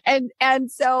 Wow.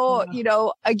 And so,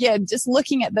 again, just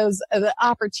looking at those the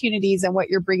opportunities and what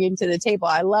you're bringing to the table.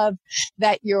 I love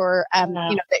that you're,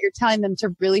 that you're telling them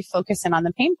to really focus in on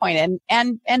the pain point,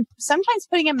 and sometimes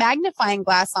putting a magnifying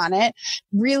glass on it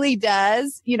really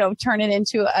does, turn it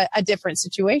into a different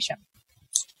situation.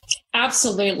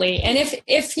 Absolutely. And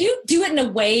if you do it in a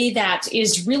way that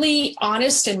is really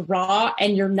honest and raw,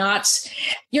 and you're not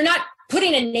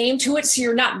putting a name to it, so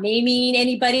you're not naming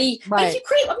anybody. Right. If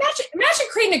you imagine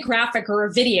creating a graphic or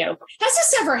a video. Has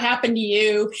this ever happened to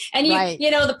you? And you, right.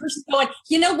 The person's going,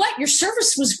 you know what? Your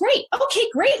service was great. Okay,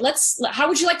 great. How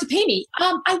would you like to pay me?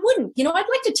 I wouldn't, I'd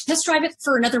like to test drive it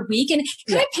for another week. And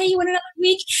can I pay you in another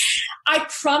week? I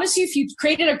promise you, if you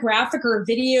created a graphic or a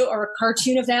video or a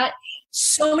cartoon of that,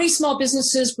 so many small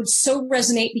businesses would so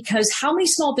resonate, because how many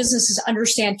small businesses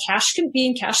understand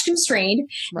being cash constrained,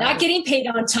 right. not getting paid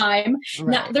on time, right.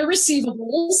 not their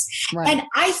receivables. Right. And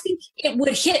I think it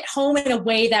would hit home in a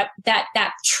way that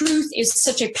truth is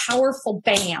such a powerful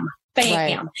bam.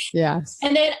 Right. Yes.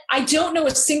 And then I don't know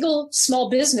a single small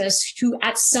business who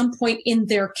at some point in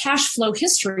their cash flow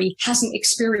history hasn't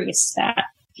experienced that.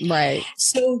 Right.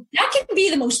 So that can be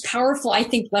the most powerful, I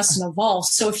think, lesson of all.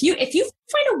 So if you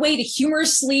find a way to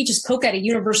humorously just poke at a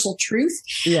universal truth,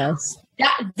 yes,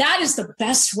 that is the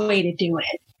best way to do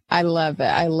it. I love it.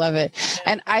 I love it.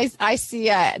 And I see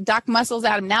Doc Muscles,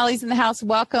 Adam Nally's in the house.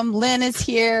 Welcome. Lynn is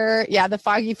here. Yeah, the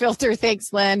foggy filter.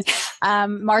 Thanks, Lynn.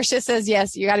 Marcia says,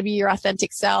 yes, you got to be your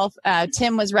authentic self.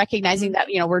 Tim was recognizing that,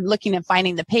 we're looking at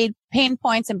finding the pain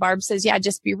points. And Barb says, yeah,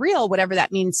 just be real, whatever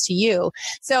that means to you.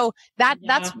 So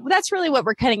that's really what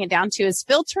we're cutting it down to, is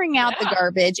filtering out the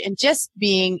garbage and just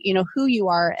being, who you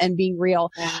are and being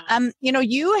real. Yeah.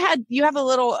 You have a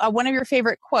little, one of your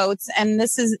favorite quotes, and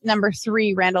this is number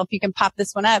 3, Randall, if you can pop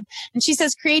this one up. And she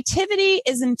says, creativity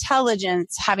is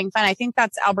intelligence, having fun. I think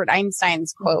that's Albert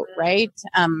Einstein's quote, right?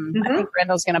 I think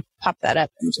Randall's going to pop that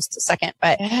up in just a second,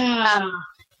 but,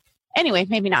 anyway,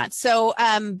 maybe not. So,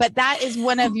 but that is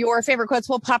one of your favorite quotes.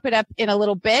 We'll pop it up in a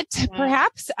little bit,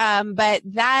 perhaps. But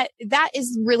that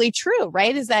is really true,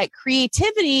 right? Is that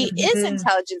creativity is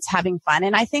intelligence, having fun.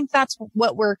 And I think that's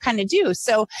what we're kind of do.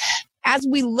 So as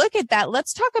we look at that,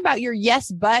 let's talk about your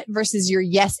yes, but versus your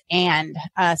yes, and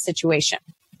situation.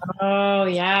 Oh,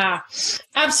 yeah,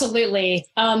 absolutely.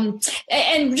 And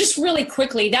just really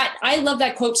quickly, that I love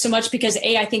that quote so much, because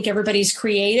I think everybody's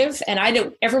creative, and I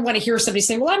don't ever want to hear somebody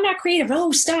say, well, I'm not creative.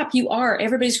 Oh, stop. You are.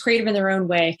 Everybody's creative in their own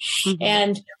way. Mm-hmm.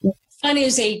 And fun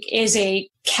is a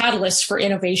catalyst for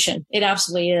innovation. It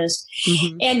absolutely is.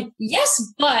 Mm-hmm. And yes,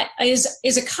 but is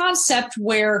a concept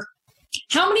where,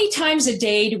 how many times a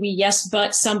day do we yes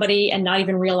but somebody and not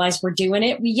even realize we're doing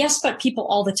it? We yes but people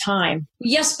all the time.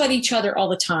 We yes but each other all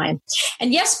the time.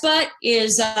 And yes but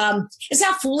is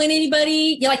not fooling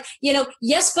anybody. You're like,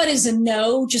 yes but is a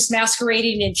no, just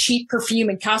masquerading in cheap perfume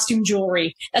and costume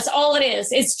jewelry. That's all it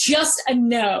is. It's just a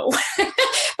no.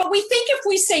 But we think if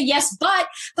we say yes but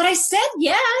I said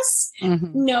yes.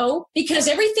 Mm-hmm. No, because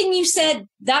everything you said,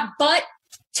 that but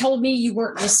told me you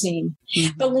weren't listening.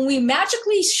 Mm-hmm. But when we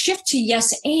magically shift to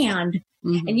yes and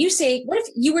you say, what if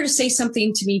you were to say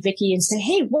something to me, Vicki, and say,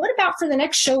 hey, what about for the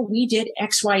next show we did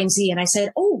X, Y, and Z? And I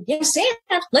said, oh, yes,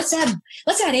 and let's add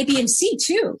A, B, and C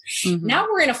too. Mm-hmm. Now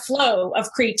we're in a flow of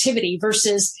creativity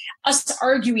versus us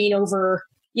arguing over,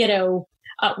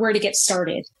 where to get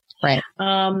started. Right.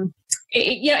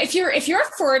 If you're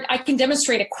up for it, I can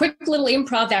demonstrate a quick little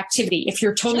improv activity if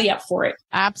you're totally up for it.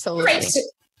 Absolutely. Great.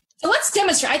 So let's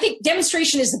demonstrate. I think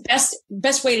demonstration is the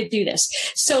best way to do this.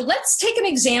 So let's take an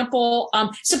example.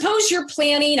 Suppose you're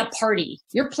planning a party.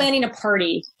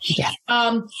 Yeah.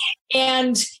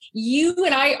 And you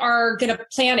and I are going to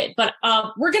plan it, but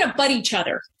we're going to butt each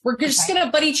other. We're just going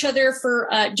to butt each other for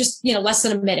just less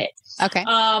than a minute. Okay.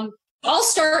 I'll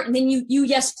start, and then you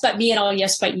yes but me, and I'll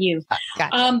yes but you.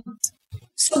 Gotcha.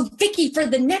 So Vicki, for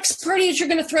the next party that you're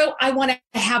going to throw, I want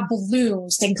to have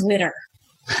balloons and glitter.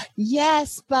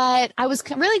 Yes, but I was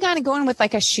really kind of going with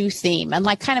like a shoe theme and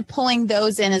like kind of pulling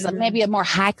those in as maybe a more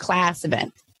high class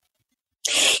event.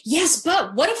 Yes,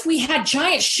 but what if we had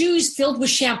giant shoes filled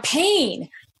with champagne?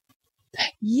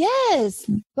 Yes,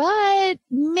 but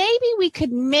maybe we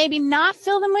could not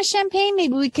fill them with champagne.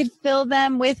 Maybe we could fill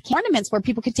them with ornaments where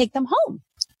people could take them home.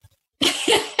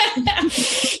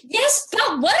 Yes,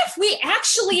 but what if we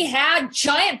actually had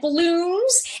giant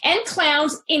balloons and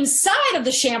clowns inside of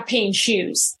the champagne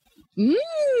shoes?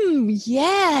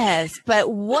 Yes,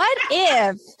 but what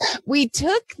if we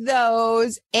took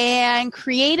those and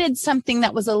created something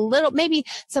that was a little, maybe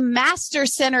some master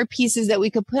centerpieces that we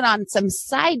could put on some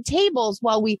side tables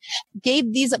while we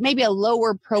gave these maybe a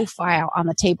lower profile on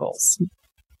the tables?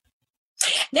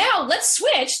 Now let's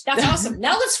switch. That's awesome.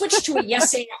 Now let's switch to a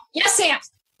yes and. Yes and.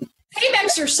 Same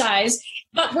exercise,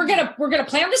 but we're gonna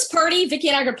plan this party. Vicki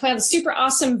and I are gonna plan the super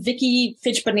awesome Vicki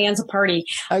Fitch Bonanza party.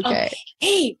 Okay.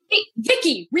 Hey,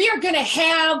 Vicki, we are gonna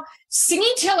have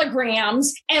singing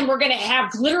telegrams and we're gonna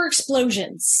have glitter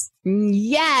explosions.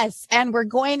 Yes, and we're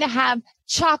going to have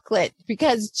chocolate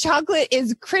because chocolate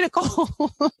is critical.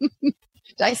 Did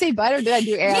I say but or did I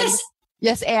do and? Yes.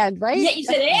 Yes, and, right? Yeah, you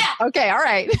said and. Okay, all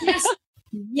right.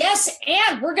 Yes,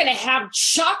 and we're going to have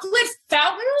chocolate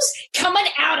fountains coming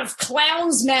out of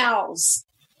clowns' mouths.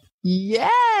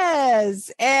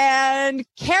 Yes, and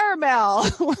caramel.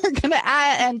 We're going to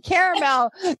add and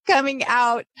caramel coming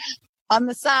out on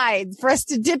the sides for us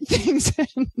to dip things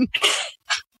in.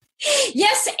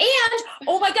 Yes, and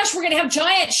oh my gosh, we're going to have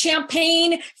giant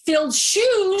champagne-filled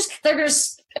shoes. They're going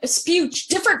to spew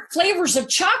different flavors of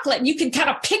chocolate, and you can kind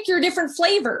of pick your different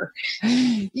flavor.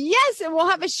 Yes, and we'll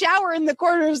have a shower in the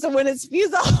corner, so when it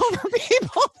spews all over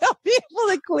people, they'll be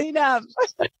able to clean up.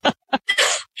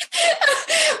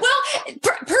 Well,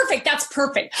 perfect. That's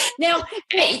perfect. Now,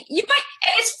 you might,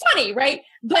 it's funny, right?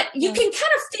 But you can kind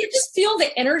of just feel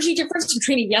the energy difference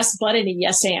between a yes but and a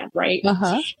yes and, right?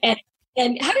 Uh-huh.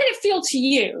 And how did it feel to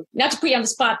you? Not to put you on the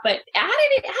spot, but how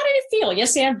did it feel?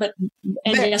 Yes and but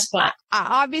and yes but.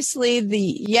 Obviously,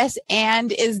 the yes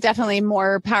and is definitely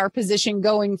more power position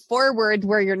going forward,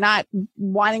 where you're not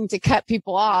wanting to cut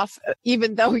people off,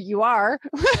 even though you are.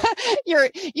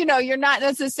 You're not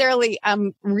necessarily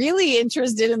really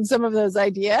interested in some of those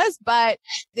ideas, but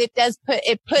it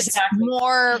puts exactly.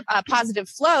 more positive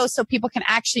flow, so people can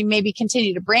actually maybe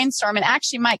continue to brainstorm and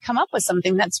actually might come up with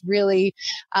something that's really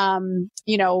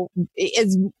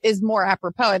is more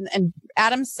apropos. And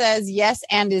Adam says yes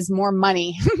and is more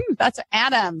money. That's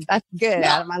Adam. That's good,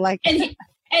 well, Adam. I like it.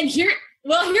 And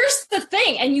here's the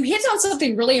thing. And you hit on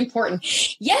something really important.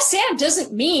 Yes and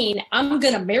doesn't mean I'm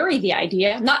going to marry the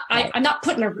idea. I'm not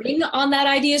putting a ring on that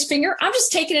idea's finger. I'm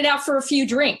just taking it out for a few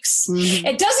drinks. Mm-hmm.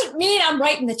 It doesn't mean I'm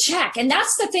writing the check. And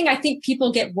that's the thing I think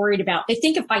people get worried about. They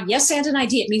think if I yes and an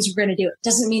idea, it means we're going to do it.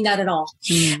 Doesn't mean that at all.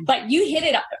 Mm-hmm. But you hit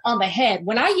it on the head.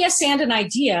 When I yes and an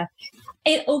idea,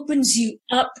 it opens you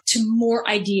up to more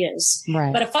ideas.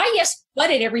 Right. But if I yes but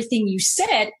at everything you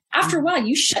said, after a while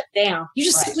you shut down. You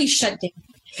just simply shut down.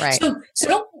 Right. So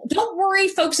don't worry,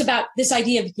 folks, about this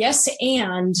idea of yes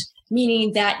and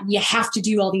meaning that you have to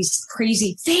do all these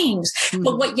crazy things. Mm.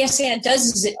 But what yes and does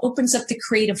is it opens up the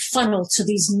creative funnel to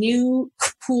these new,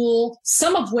 cool,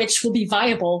 some of which will be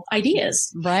viable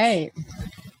ideas. Right.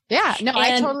 Yeah, no,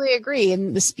 I totally agree.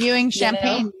 And the spewing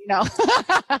champagne, Wait,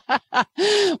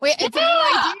 it's a new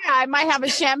idea. I might have a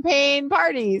champagne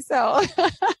party. So, and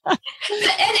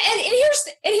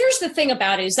here's the thing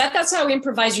about it is that's how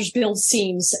improvisers build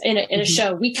scenes in a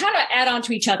show. We kind of add on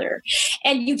to each other,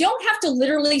 and you don't have to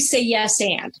literally say yes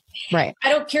and. Right. I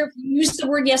don't care if you use the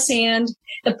word yes and.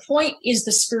 The point is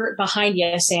the spirit behind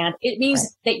yes and. It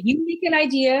means that you make an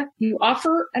idea, you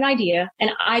offer an idea,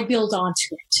 and I build onto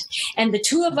it. And the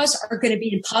two of us are going to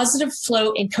be in positive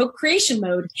flow in co-creation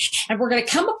mode, and we're going to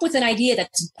come up with an idea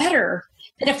that's better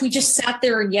than if we just sat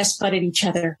there and yes butted each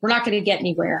other. We're not going to get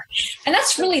anywhere. And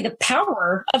that's really the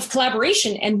power of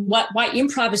collaboration and why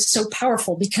improv is so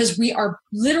powerful, because we are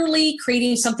literally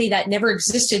creating something that never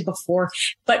existed before.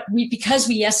 But because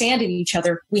we yes anded each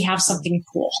other, we have something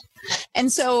cool.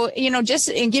 And so, just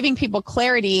in giving people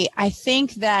clarity, I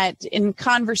think that in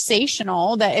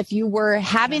conversational, that if you were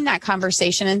having that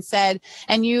conversation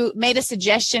and you made a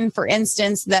suggestion, for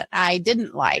instance, that I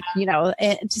didn't like,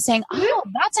 to saying, oh,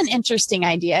 that's an interesting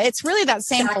idea. It's really that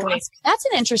same philosophy. That's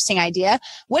an interesting idea.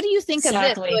 What do you think of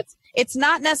this? So it's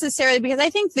not necessarily, because I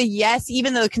think the yes,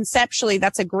 even though conceptually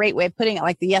that's a great way of putting it,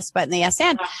 like the yes button, the yes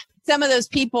and. Some of those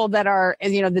people that are,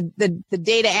 the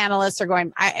data analysts are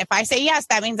going, if I say yes,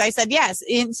 that means I said yes.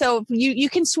 And so you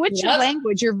can switch your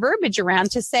language, your verbiage around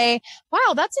to say,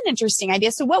 wow, that's an interesting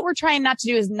idea. So what we're trying not to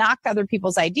do is knock other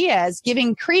people's ideas,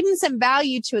 giving credence and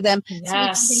value to them so we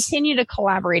can continue to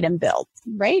collaborate and build,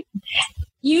 right?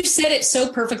 You said it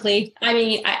so perfectly. I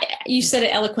mean, you said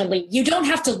it eloquently. You don't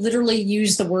have to literally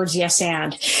use the words yes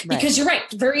and, because you're right.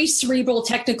 Very cerebral,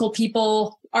 technical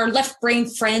people, our left brain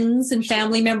friends and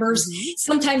family members. Mm-hmm.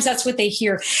 Sometimes that's what they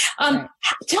hear.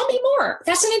 Tell me more.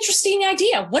 That's an interesting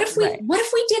idea. What if we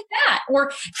did that?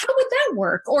 Or how would that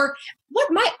work? Or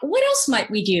what else might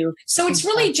we do? So it's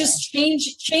really just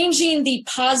changing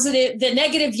the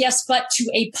negative yes, but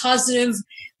to a positive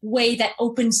way that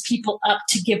opens people up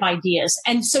to give ideas.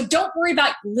 And so don't worry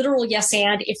about literal yes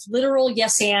and if literal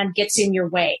yes and gets in your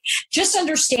way. Just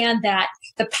understand that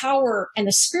the power and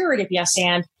the spirit of yes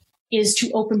and is to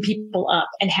open people up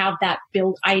and have that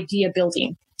idea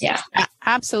building. Yeah,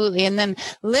 absolutely. And then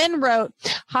Lynn wrote,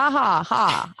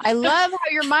 ha. I love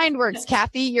how your mind works,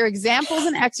 Kathy. Your examples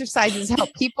and exercises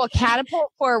help people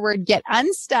catapult forward, get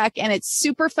unstuck. And it's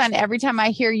super fun every time I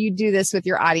hear you do this with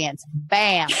your audience.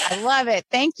 Bam. I love it.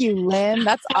 Thank you, Lynn.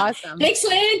 That's awesome. Thanks,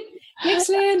 Lynn. Thanks,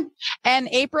 Lynn. And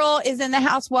April is in the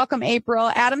house. Welcome,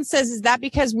 April. Adam says, is that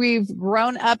because we've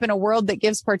grown up in a world that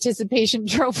gives participation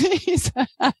trophies?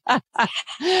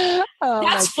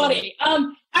 That's funny.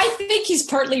 I think he's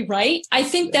partly right. I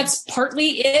think that's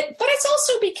partly it, but it's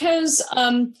also because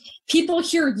people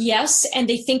hear yes and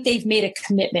they think they've made a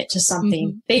commitment to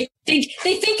something. Mm-hmm.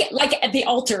 They think like at the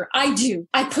altar.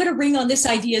 I put a ring on this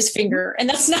idea's finger, and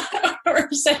that's not what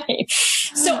we're saying.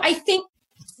 So I think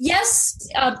yes,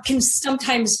 can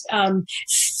sometimes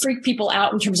freak people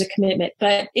out in terms of commitment,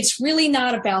 but it's really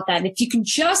not about that. And if you can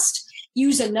just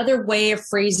use another way of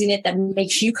phrasing it that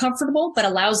makes you comfortable, but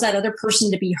allows that other person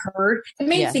to be heard. The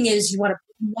main thing is you want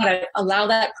to allow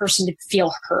that person to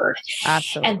feel heard.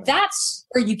 Absolutely. And that's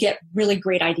where you get really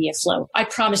great idea flow. I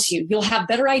promise you, you'll have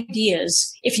better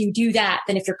ideas if you do that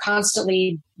than if you're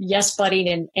constantly yes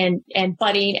butting and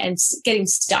butting and getting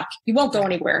stuck. You won't go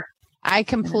anywhere. I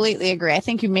completely agree. I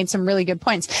think you made some really good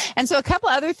points. And so a couple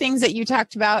other things that you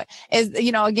talked about is,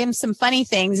 again, some funny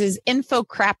things is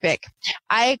infographic.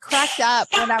 I cracked up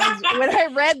when I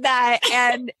read that,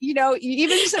 and,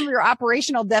 even some of your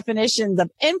operational definitions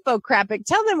of infographic,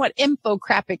 tell them what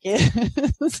infographic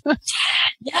is.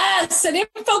 Yes, an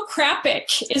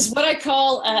infographic is what I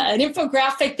call an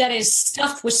infographic that is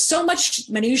stuffed with so much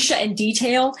minutia and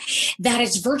detail that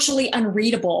it's virtually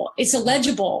unreadable. It's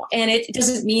illegible and it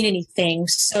doesn't mean anything.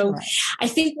 So I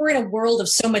think we're in a world of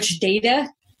so much data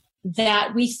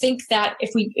that we think that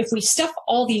if we stuff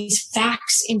all these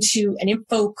facts into an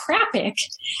infographic,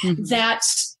 that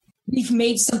we've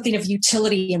made something of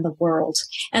utility in the world.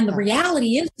 And the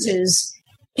reality is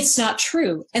it's not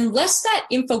true unless that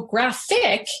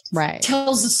infographic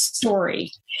tells a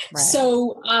story. Right.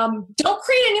 So don't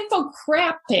create an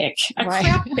infographic.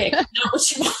 Graphic, not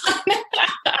what you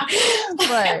want.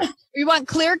 Right. We want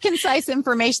clear, concise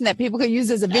information that people can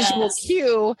use as a visual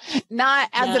cue, not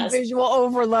as a visual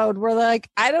overload. We're like,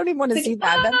 I don't even want to see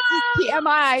that. That's just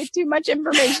TMI. Too much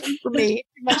information for me.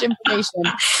 Too much information.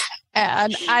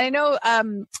 And I know,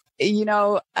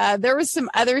 there was some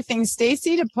other things.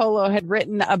 Stacy DiPolo had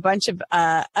written a bunch of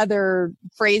other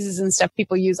phrases and stuff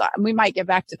people use. We might get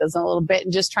back to those in a little bit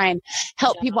and just try and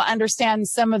help people understand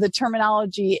some of the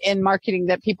terminology in marketing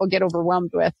that people get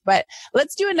overwhelmed with. But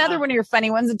let's do another one of your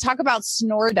funny ones and talk about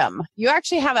snordom. You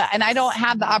actually have and I don't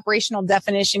have the operational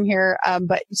definition here,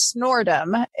 but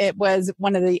snordom, it was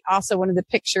one of the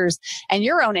pictures and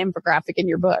your own infographic in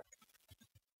your book.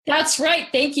 That's right.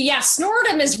 Thank you. Yeah.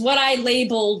 Snordom is what I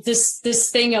label this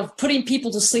thing of putting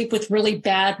people to sleep with really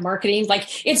bad marketing. Like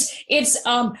it's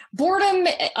boredom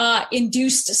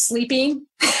induced sleeping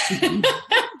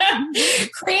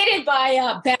created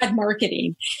by bad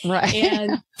marketing. Right.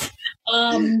 And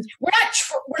we're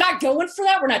not going for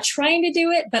that. We're not trying to do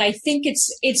it, but I think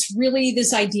it's really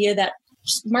this idea that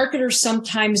marketers,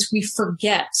 sometimes we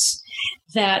forget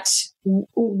that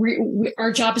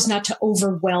our job is not to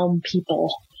overwhelm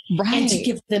people and to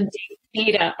give them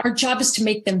data. Our job is to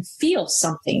make them feel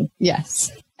something.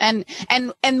 Yes. And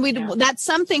that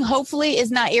something hopefully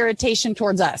is not irritation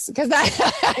towards us, because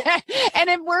that, and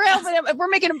if we're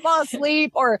making them fall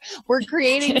asleep or we're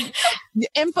creating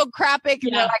infographic,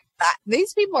 and they're like,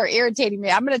 these people are irritating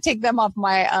me, I'm going to take them off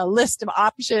my list of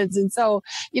options. And so,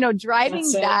 driving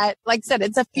that, like I said,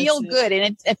 it's a feel good,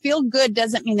 and a feel good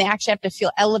doesn't mean they actually have to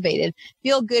feel elevated.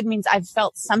 Feel good means I've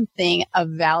felt something of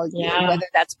value, whether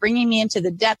that's bringing me into the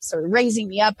depths or raising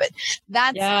me up. But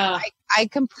that's, I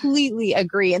completely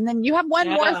agree. And then you have one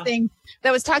more thing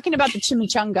that was talking about the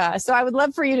chimichanga. So I would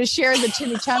love for you to share the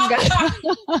chimichanga.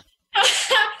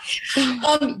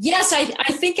 Yes,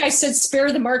 I think I said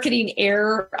spare the marketing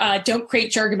air. Don't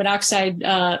create jargon monoxide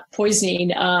poisoning.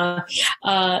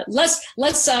 Less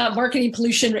marketing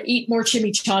pollution. Eat more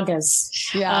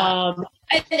chimichangas. Yeah.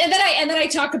 And then I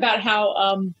talk about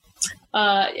how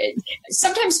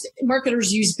sometimes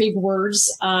marketers use big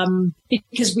words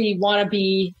because we want to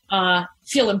be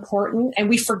feel important, and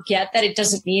we forget that it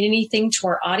doesn't mean anything to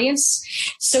our audience.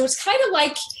 So it's kind of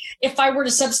like if I were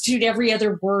to substitute every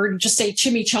other word and just say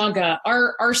chimichanga,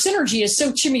 our synergy is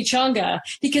so chimichanga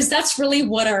because that's really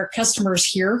what our customers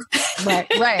hear.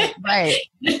 Right.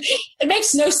 It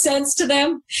makes no sense to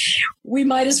them. We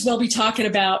might as well be talking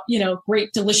about,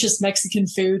 great, delicious Mexican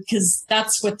food because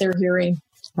that's what they're hearing.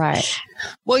 Right.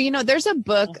 Well, there's a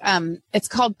book, it's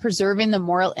called Preserving the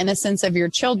Moral Innocence of Your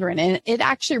Children. And it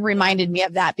actually reminded me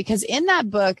of that, because in that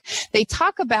book, they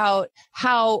talk about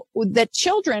how the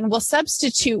children will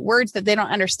substitute words that they don't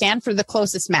understand for the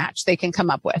closest match they can come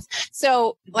up with.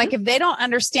 So like if they don't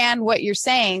understand what you're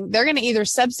saying, they're going to either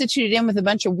substitute it in with a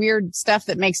bunch of weird stuff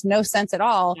that makes no sense at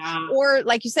all. Yeah. Or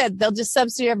like you said, they'll just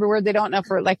substitute every word they don't know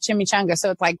for, like chimichanga.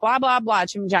 So it's like blah, blah, blah,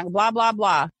 chimichanga, blah, blah,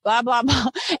 blah, blah, blah, blah.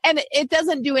 And it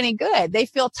doesn't do any good. They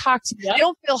feel talked. Yep. They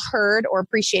don't feel heard or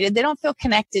appreciated. They don't feel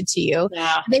connected to you.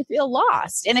 Yeah. They feel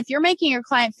lost. And if you're making your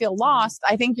client feel lost,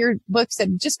 I think your book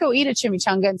said, just go eat a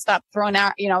chimichanga and stop throwing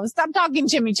out, stop talking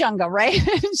chimichanga, right?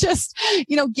 Just,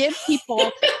 give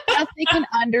people stuff they can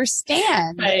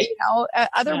understand, right.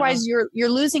 Otherwise you're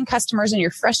losing customers and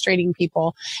you're frustrating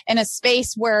people in a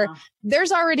space where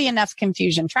there's already enough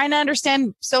confusion trying to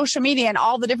understand social media and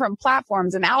all the different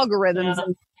platforms and algorithms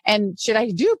and should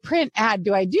I do print ad?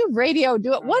 Do I do radio? What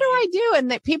do I do? And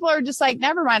that people are just like,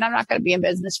 never mind. I'm not going to be in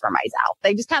business for myself.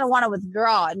 They just kind of want to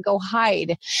withdraw and go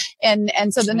hide. And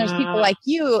so then there's people like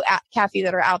you, Kathy,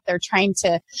 that are out there trying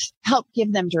to help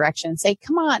give them direction. Say,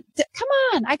 come on.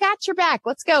 I got your back.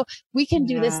 Let's go. We can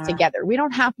do this together. You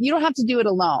don't have to do it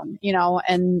alone,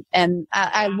 and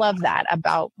I love that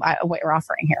about what you're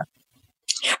offering here.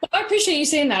 Well, I appreciate you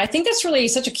saying that. I think that's really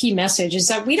such a key message, is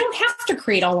that we don't have to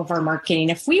create all of our marketing.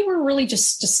 If we were really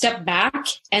just to step back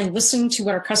and listen to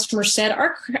what our customers said,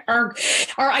 our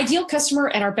ideal customer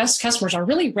and our best customers, our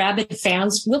really rabid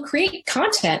fans, will create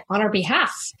content on our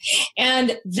behalf.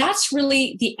 And that's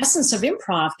really the essence of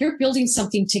improv. You're building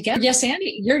something together.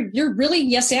 You're really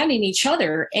yes-anding each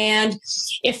other. And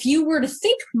if you were to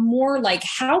think more like,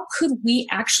 how could we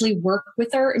actually work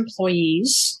with our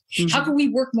employees? Mm-hmm. How can we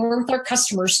work more with our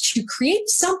customers to create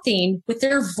something with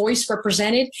their voice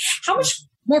represented? How much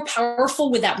more powerful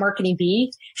would that marketing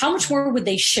be? How much more would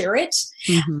they share it?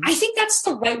 Mm-hmm. I think that's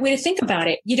the right way to think about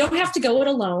it. You don't have to go it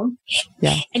alone,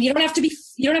 and you don't have to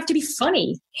be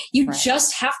funny. You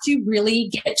just have to really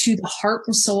get to the heart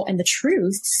and soul and the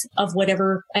truth of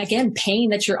whatever, again, pain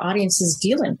that your audience is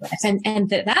dealing with, and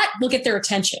that will get their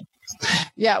attention.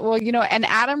 Yeah, well, and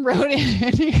Adam wrote in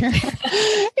here,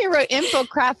 he wrote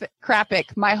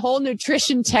infographic, my whole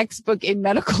nutrition textbook in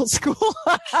medical school.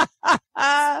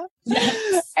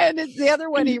 Yes. And the other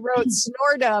one he wrote,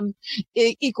 snordom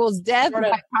equals death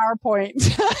by PowerPoint.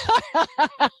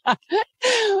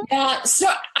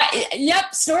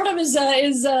 Snordom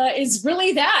is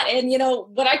really that. And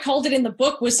what I called it in the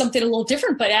book was something a little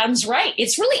different, but Adam's right.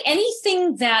 It's really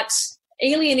anything that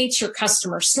alienates your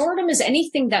customer. Snordom is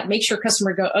anything that makes your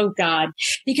customer go, oh God,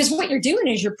 because what you're doing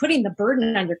is you're putting the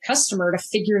burden on your customer to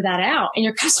figure that out. And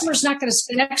your customer's not going to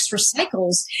spend extra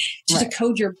cycles to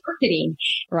decode your marketing.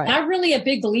 Right. And I'm really a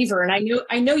big believer. And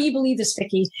I know you believe this,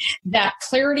 Vicki, that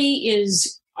clarity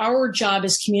is our job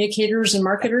as communicators and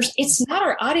marketers. It's not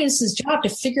our audience's job to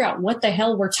figure out what the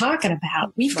hell we're talking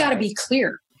about. We've got to be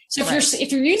clear. So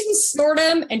if you're using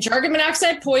snordom and jargon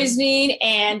monoxide poisoning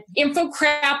and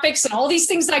infographics and all these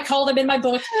things that I call them in my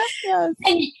book,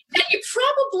 and you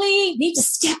probably need to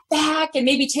step back and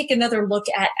maybe take another look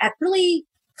at really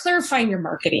clarifying your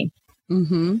marketing.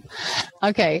 Mm-hmm.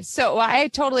 Okay. So I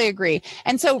totally agree.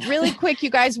 And so really quick, you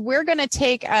guys, we're going to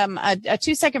take a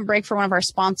 2-second break for one of our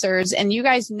sponsors. And you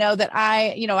guys know that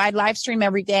I live stream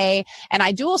every day and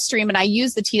I dual stream and I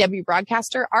use the TW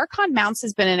broadcaster. Archon Mounts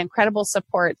has been an incredible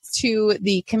support to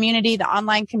the community, the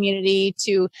online community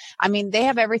they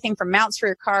have everything from mounts for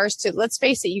your cars to, let's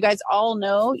face it, you guys all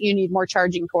know you need more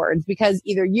charging cords because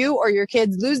either you or your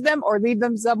kids lose them or leave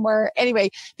them somewhere. Anyway,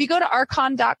 if you go to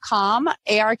archon.com,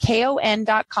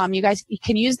 ARKON.com, you guys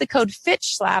can use the code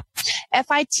FITCHSLAP,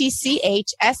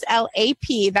 FITCHSLAP.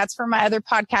 That's for my other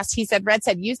podcast. Red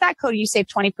said, use that code. You save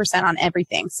 20% on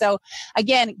everything. So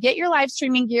again, get your live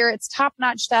streaming gear. It's top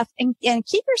notch stuff and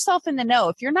keep yourself in the know.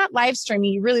 If you're not live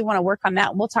streaming, you really want to work on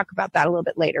that. And we'll talk about that a little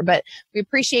bit later, but we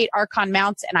appreciate Archon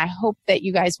Mounts. And I hope that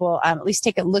you guys will at least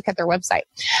take a look at their website.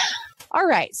 All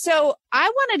right. So I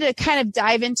wanted to kind of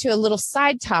dive into a little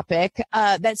side topic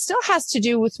that still has to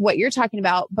do with what you're talking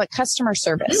about, but customer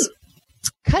service.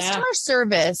 Customer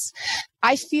service,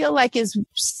 I feel like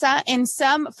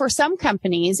for some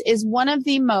companies is one of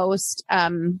the most, I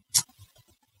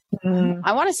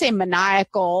want to say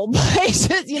maniacal, but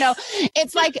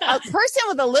it's like a person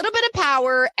with a little bit of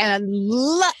power and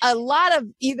a lot of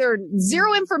either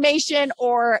zero information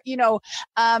or,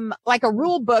 like a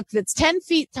rule book that's 10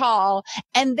 feet tall,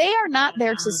 and they are not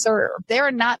there to serve. They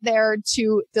are not there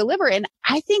to deliver. And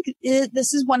I think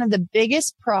this is one of the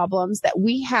biggest problems that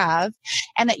we have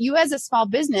and that you as a small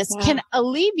business can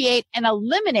alleviate and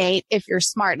eliminate if you're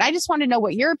smart. And I just want to know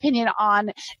what your opinion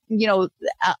on,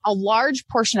 a large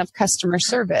portion of customer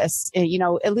service,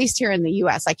 at least here in the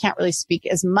US. I can't really speak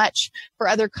as much for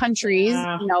other countries,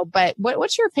 but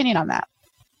what's your opinion on that?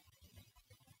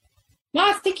 No,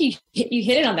 I think you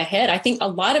hit it on the head. I think a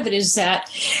lot of it is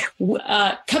that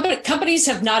companies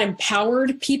have not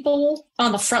empowered people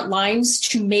on the front lines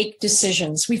to make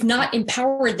decisions. We've not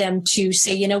empowered them to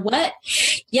say, you know what?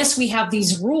 Yes, we have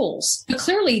these rules, but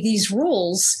clearly these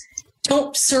rules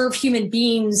don't serve human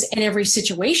beings in every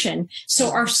situation. So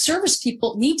our service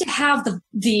people need to have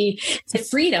the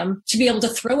freedom to be able to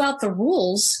throw out the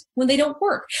rules when they don't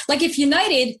work. Like if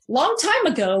United, long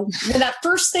time ago, when that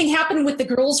first thing happened with the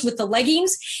girls with the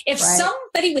leggings, if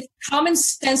somebody with common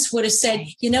sense would have said,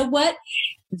 you know what?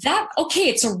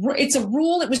 It's a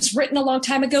rule. It was written a long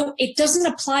time ago. It doesn't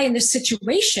apply in this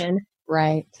situation.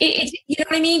 Right. You know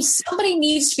what I mean? Somebody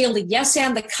needs to be able to yes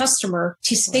and the customer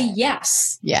to say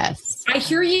yes. Yes. I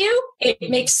hear you. It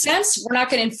makes sense. We're not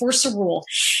going to enforce a rule.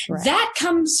 Right. That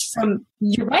comes from,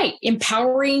 you're right,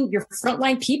 empowering your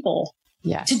frontline people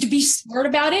to be smart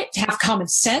about it, to have common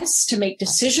sense, to make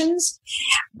decisions.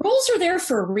 Rules are there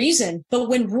for a reason, but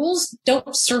when rules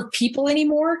don't serve people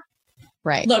anymore,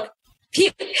 right? Look,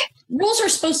 rules are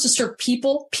supposed to serve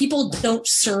people. People don't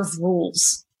serve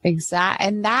rules. Exactly.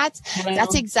 And that's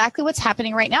exactly what's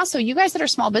happening right now. So you guys that are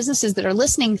small businesses that are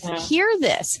listening, hear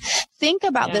this, think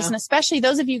about this. And especially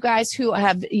those of you guys who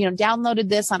have, downloaded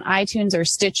this on iTunes or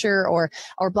Stitcher or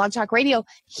Blog Talk Radio,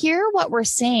 hear what we're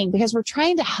saying, because we're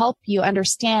trying to help you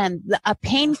understand a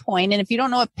pain point. And if you don't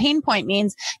know what pain point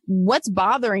means, what's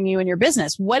bothering you in your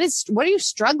business? What are you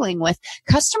struggling with?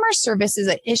 Customer service is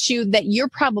an issue that you're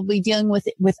probably dealing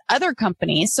with other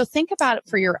companies. So think about it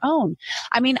for your own.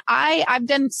 I mean, I've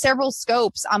done several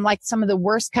scopes on like some of the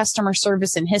worst customer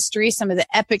service in history, some of the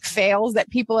epic fails that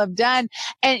people have done,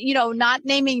 and not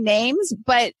naming names,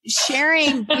 but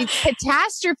sharing these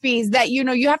catastrophes that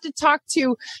you have to talk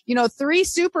to 3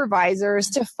 supervisors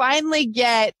to finally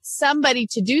get somebody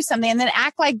to do something, and then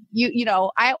act like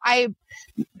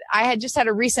I had just had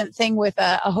a recent thing with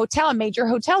a major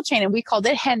hotel chain, and we called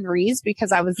it Henry's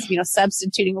because I was,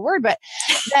 substituting a word, but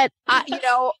that,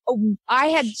 I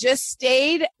had just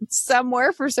stayed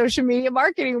somewhere for social media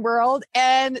marketing world,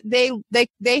 and they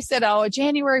said, oh,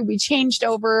 January, we changed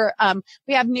over.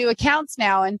 We have new accounts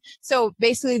now. And so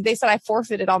basically they said I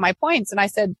forfeited all my points. And I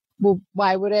said, well,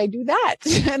 why would I do that?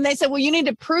 And they said, well, you need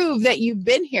to prove that you've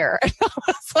been here. And I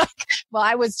was like, well,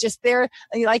 I was just there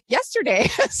like yesterday.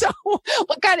 So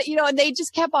what kind of, and they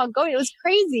just kept on going. It was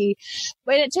crazy.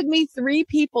 But it took me 3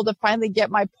 people to finally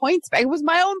get my points back. It was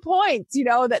my own points,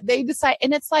 that they decide.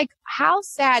 And it's like, how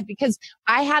sad, because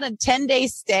I had a 10-day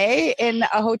stay in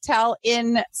a hotel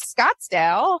in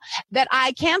Scottsdale that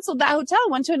I canceled that hotel,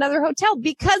 went to another hotel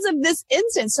because of this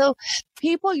instance. So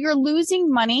people, you're losing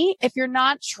money if you're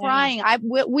not trying.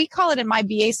 We call it in my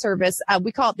BA service,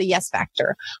 we call it the yes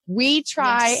factor. We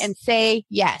try and say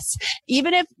yes.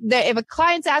 Even if a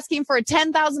client's asking for a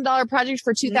 $10,000 project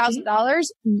for $2,000,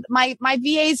 my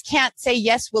VAs can't say,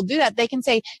 yes, we'll do that. They can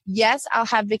say, yes, I'll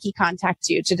have Vicki contact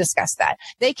you to discuss that.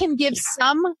 They can give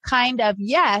some kind of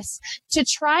yes to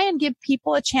try and give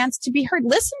people a chance to be heard.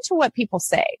 Listen to what people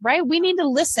say, right? We need to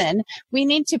listen. We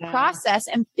need to process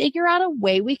and figure out a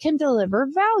way we can deliver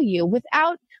value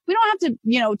without, we don't have to,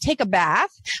 take a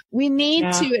bath. We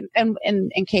need to, and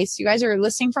in case you guys are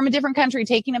listening from a different country,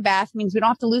 taking a bath means we don't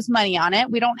have to lose money on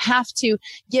it. We don't have to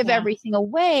give everything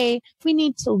away. We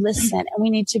need to listen and we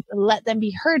need to let them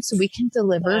be heard so we can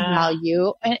deliver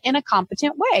value in a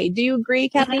competent way. Do you agree,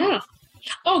 Kathy?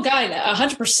 Oh God,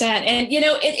 100%. And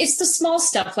it's the small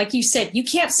stuff. Like you said, you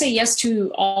can't say yes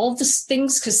to all of the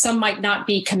things because some might not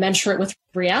be commensurate with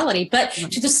reality, but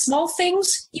to the small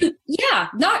things,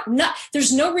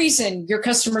 there's no reason your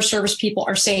customer service people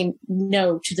are saying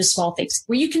no to the small things.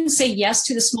 Where you can say yes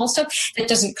to the small stuff that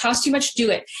doesn't cost you much,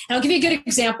 do it. And I'll give you a good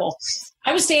example.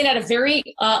 I was staying at a very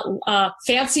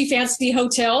fancy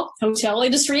hotel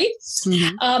industry.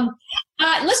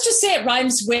 Let's just say it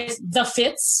rhymes with the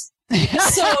Fitz.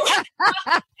 So,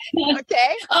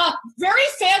 okay. Very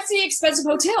fancy, expensive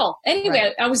hotel.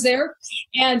 Anyway, I was there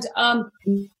and,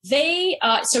 they,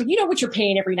 so you know what you're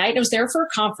paying every night. I was there for a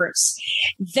conference.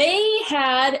 They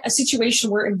had a situation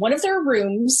where in one of their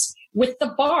rooms with the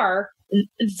bar,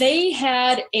 they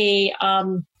had the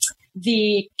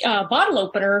bottle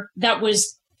opener that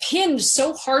was pinned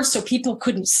so hard so people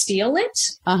couldn't steal it.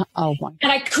 And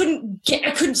I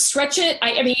couldn't stretch it.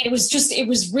 I mean, it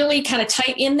was really kind of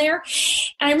tight in there.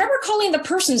 And I remember calling the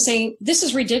person saying, this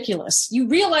is ridiculous. You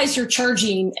realize you're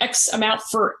charging X amount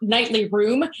for nightly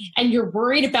room and you're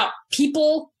worried about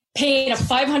people paying a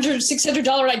 $500, $600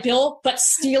 night bill, but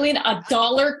stealing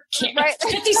 $1,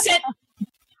 50 cents.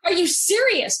 Are you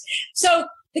serious? So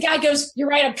the guy goes, you're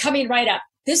right. I'm coming right up.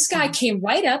 This guy came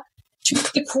right up, took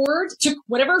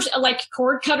whatever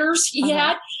cord cutters he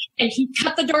had, and he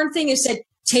cut the darn thing and said,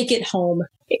 take it home.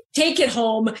 Take it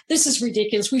home. This is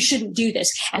ridiculous. We shouldn't do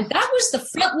this. And that was the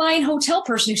frontline hotel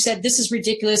person who said, this is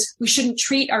ridiculous. We shouldn't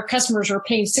treat our customers who are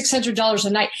paying $600 a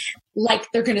night like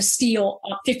they're going to steal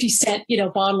a 50-cent,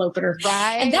 bottle opener.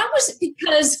 Right. And that was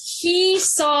because he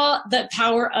saw the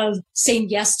power of saying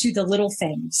yes to the little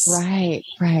things. Right.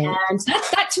 And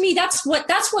that to me, that's what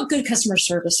good customer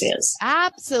service is.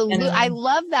 Absolutely. I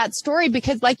love that story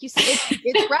because like you said,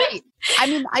 it's right. I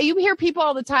mean, you hear people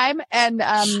all the time and,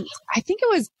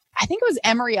 I think it was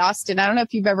Emery Austin. I don't know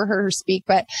if you've ever heard her speak,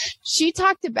 but she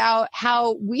talked about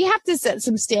how we have to set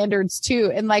some standards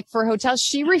too. And like for hotels,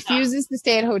 she refuses to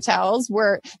stay at hotels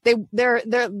where they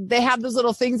have those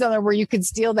little things on there where you can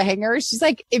steal the hangers. She's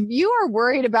like, if you are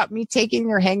worried about me taking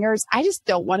your hangers, I just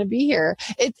don't want to be here.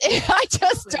 I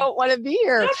just don't want to be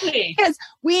here because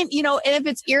and if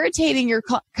it's irritating your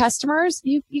customers,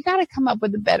 you got to come up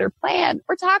with a better plan.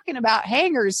 We're talking about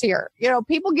hangers here.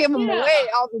 People give them away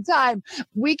all the time.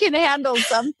 We can handle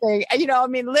something.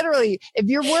 Literally, if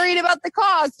you're worried about the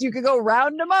cost, you could go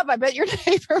round them up. I bet your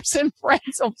neighbors and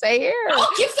friends will say, here. I'll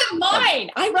give them mine.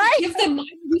 Give them mine.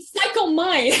 Recycle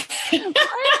mine.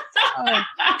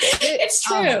 It's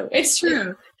true. It's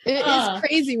true. It is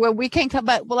crazy when we can come,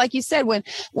 but like you said,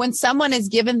 when someone is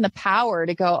given the power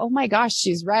to go, oh my gosh,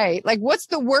 she's right. Like what's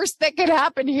the worst that could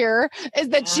happen here is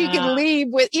that she can leave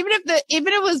with, even if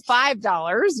it was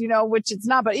 $5, which it's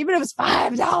not, but even if it was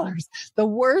 $5, the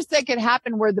worst that could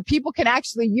happen where the people can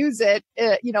actually use it.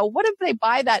 What if they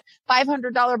buy that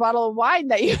 $500 bottle of wine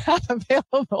that you have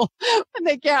available and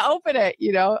they can't open it,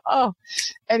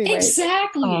 anyway.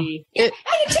 Exactly.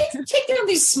 Take down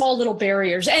these small little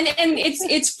barriers and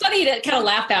it's funny to kind of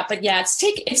laugh at, but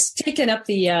it's taking up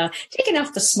the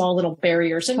small little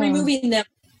barriers and removing them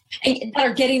that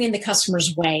are getting in the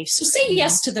customer's way. So say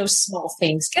yes to those small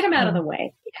things. Get them out of the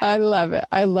way. I love it.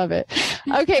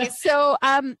 Okay. So,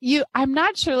 I'm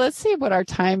not sure. Let's see what our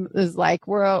time is like.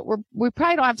 We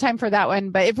probably don't have time for that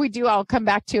one, but if we do, I'll come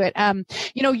back to it.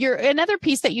 You're another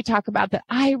piece that you talk about that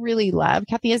I really love,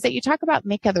 Kathy, is that you talk about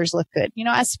make others look good.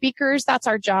 As speakers, that's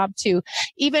our job to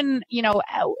even,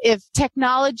 if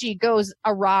technology goes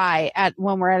awry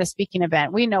when we're at a speaking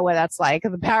event, we know what that's like. The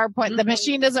PowerPoint, the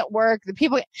machine doesn't work.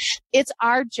 It's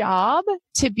our job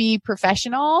to be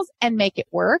professionals and make it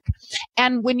work.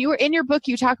 And when you were in your book,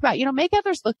 you talk about, make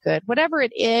others look good, whatever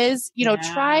it is,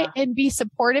 try and be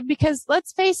supportive, because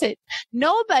let's face it,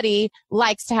 nobody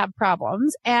likes to have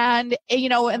problems. And,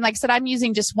 and like I said, I'm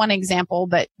using just one example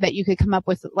that you could come up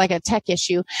with, like a tech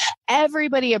issue.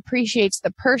 Everybody appreciates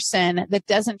the person that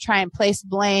doesn't try and place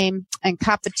blame and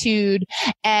copitude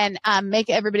and make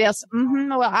everybody else,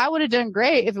 well, I would have done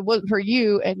great if it wasn't for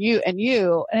you and you and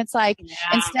you. And it's like,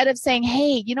 instead of saying,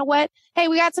 hey, you know what? Hey,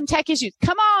 we got some tech issues.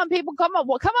 Come on, people, come on.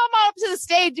 Well, come on up to the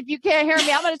stage if you can't hear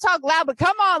me. I'm going to talk loud, but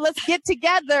come on, let's get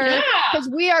together because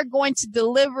we are going to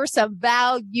deliver some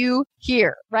value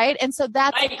here, right? And so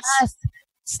that's us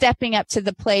stepping up to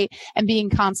the plate and being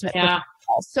consummate with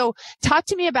people. So talk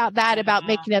to me about that, about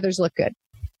making others look good.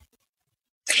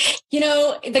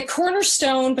 The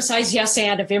cornerstone, besides yes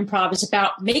and of improv, is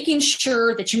about making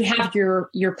sure that you have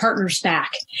your partner's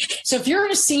back. So if you're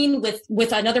in a scene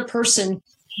with another person,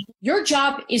 your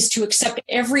job is to accept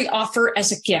every offer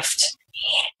as a gift.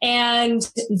 And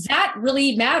that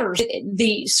really matters.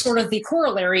 The sort of the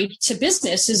corollary to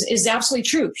business is absolutely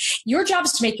true. Your job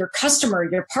is to make your customer,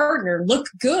 your partner look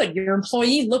good, your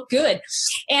employee look good.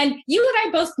 And you and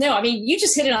I both know, you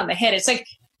just hit it on the head. It's like,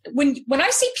 when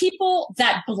I see people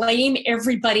that blame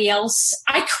everybody else,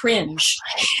 I cringe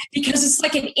because it's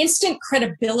like an instant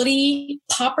credibility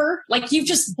popper. Like you've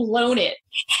just blown it.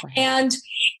 And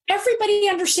everybody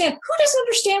understands. Who doesn't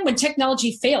understand when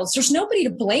technology fails? There's nobody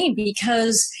to blame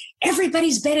because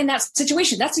everybody's been in that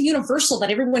situation. That's a universal that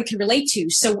everyone can relate to.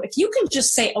 So if you can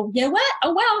just say, oh, you know what?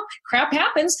 Oh, well, crap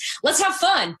happens. Let's have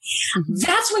fun.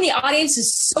 That's when the audience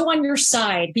is so on your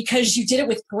side because you did it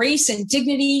with grace and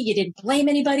dignity. You didn't blame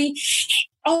anybody.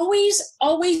 Always,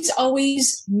 always,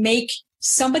 always make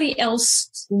somebody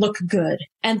else look good.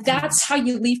 And that's how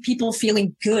you leave people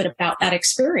feeling good about that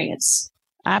experience.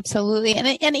 Absolutely. And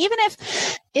even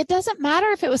if it doesn't matter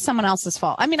if it was someone else's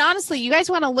fault. Honestly, you guys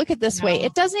want to look at this way.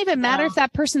 It doesn't even matter if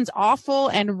that person's awful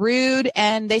and rude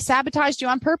and they sabotaged you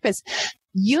on purpose.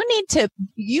 You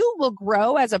will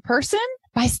grow as a person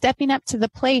by stepping up to the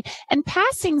plate and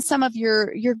passing some of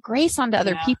your grace on to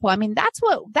other people.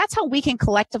 That's how we can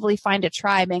collectively find a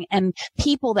tribe and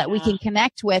people that we can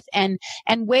connect with and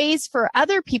ways for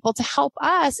other people to help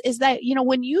us is that,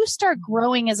 when you start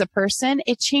growing as a person,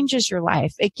 it changes your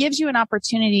life. It gives you an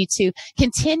opportunity to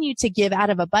continue to give out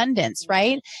of abundance,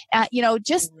 right?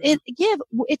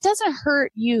 It doesn't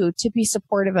hurt you to be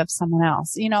supportive of someone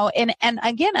else, and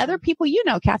again, other people,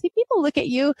 Kathy, people look at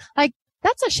you like,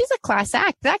 she's a class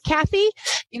act. That Kathy,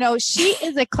 she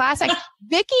is a class act.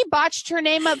 Vicki botched her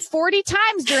name up 40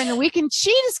 times during the week and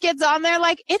she just gets on there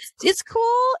like, it's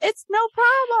cool. It's no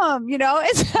problem.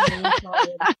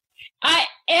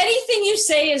 Anything you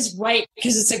say is right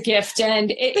because it's a gift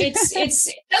and it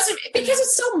doesn't because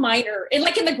it's so minor and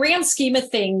like in the grand scheme of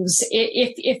things,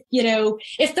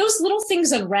 if those little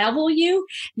things unravel you,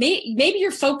 maybe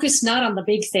you're focused not on the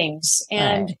big things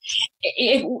and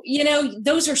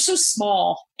those are so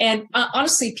small and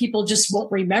honestly, people just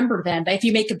won't remember them. But if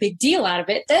you make a big deal out of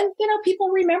it, then, people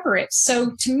remember it.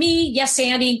 So to me, yes,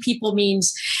 anding people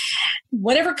means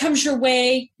whatever comes your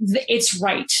way, it's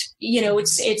right.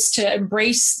 It's to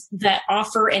embrace that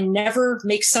offer and never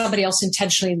make somebody else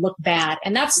intentionally look bad.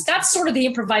 And that's sort of the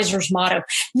improviser's motto.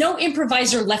 No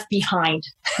improviser left behind.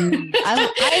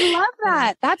 I love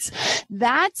that.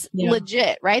 That's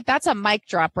legit, right? That's a mic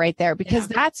drop right there because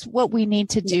that's what we need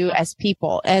to do as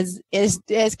people, as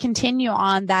continue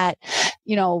on that,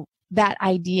 that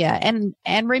idea and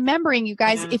remembering you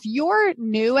guys, if you're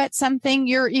new at something,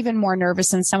 you're even more nervous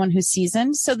than someone who's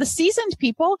seasoned. So the seasoned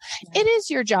people, it is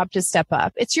your job to step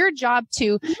up. It's your job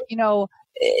to,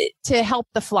 to help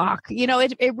the flock.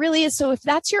 It really is. So if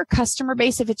that's your customer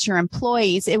base, if it's your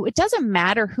employees, it doesn't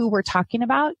matter who we're talking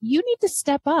about. You need to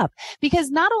step up because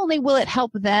not only will it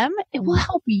help them, it will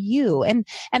help you. And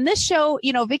this show,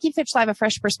 Vicki Fitch Live, A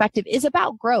Fresh Perspective is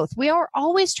about growth. We are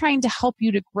always trying to help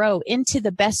you to grow into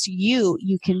the best you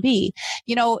can be.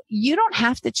 You don't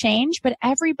have to change, but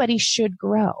everybody should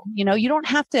grow. You don't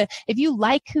have to, if you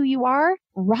like who you are,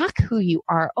 rock who you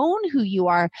are, own who you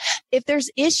are. If there's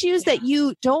issues that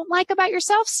you don't like about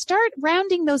yourself, start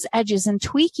rounding those edges and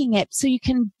tweaking it so you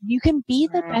can be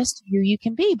the best you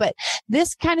can be. But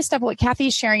this kind of stuff, what Kathy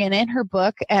is sharing in her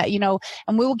book, and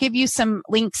we will give you some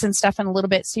links and stuff in a little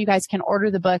bit so you guys can order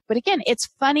the book. But again, it's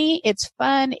funny, it's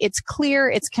fun, it's clear,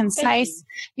 it's concise.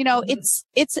 It's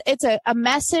a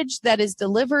message that is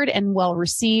delivered and well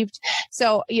received.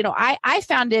 So, I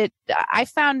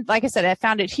found, like I said, I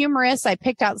found it humorous. I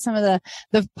picked out some of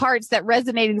the parts that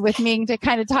resonated with me to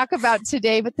kind of talk about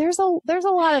today, but there's a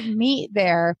lot of meat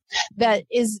there that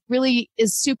is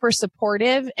super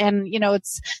supportive. And,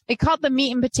 they call it the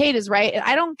meat and potatoes, right?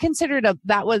 I don't consider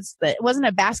it wasn't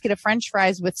a basket of French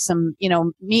fries with some,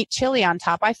 meat chili on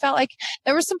top. I felt like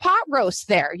there was some pot roast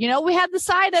there. We had the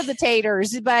side of the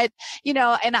taters, but,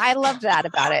 and I loved that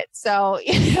about it. So.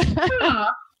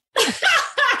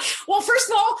 Well, first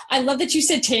of all, I love that you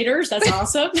said taters. That's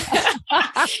awesome. with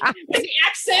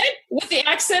the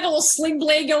accent, a little sling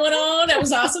blade going on. That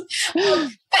was awesome. But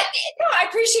I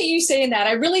appreciate you saying that.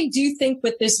 I really do think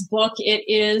with this book, it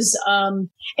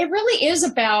really is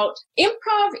about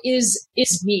improv is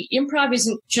meat. Improv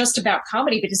isn't just about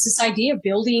comedy, but it's this idea of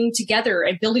building together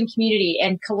and building community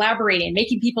and collaborating and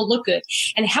making people look good.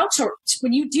 And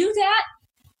when you do that,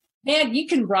 man, you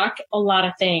can rock a lot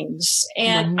of things.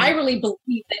 And I really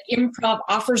believe that improv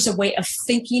offers a way of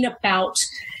thinking about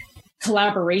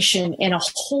collaboration in a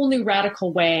whole new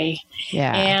radical way.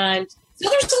 Yeah. And so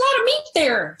there's a lot of meat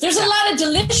there. There's a lot of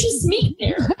delicious meat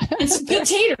there. And some good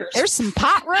taters. There's some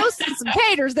pot roast and some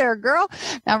taters there, girl.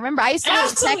 Now remember, I used to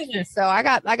live in Texas, so I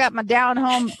got my down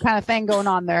home kind of thing going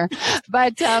on there.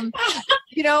 But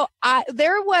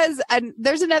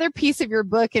there's another piece of your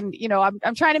book, and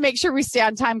I'm trying to make sure we stay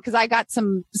on time because I got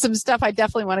some stuff I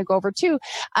definitely want to go over too.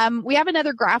 We have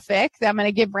another graphic that I'm going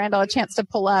to give Randall a chance to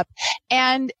pull up,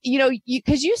 and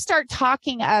because you start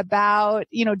talking about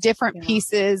different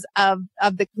pieces of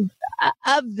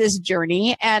this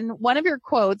journey, and one of your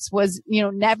quotes was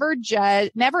never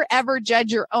ever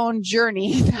judge your own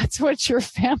journey. That's what your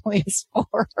family is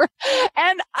for.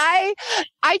 And I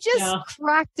just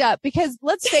cracked up because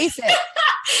let's face it,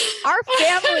 our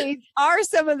families are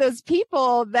some of those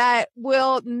people that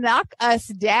will knock us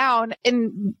down,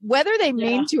 and whether they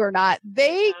mean to or not,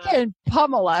 they can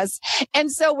pummel us.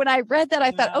 And so when I read that,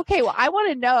 I thought, okay, well, I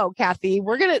want to know, Kathy,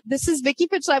 this is Vicki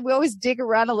Fitch Live. We always dig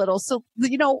around a little. So,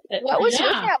 what was your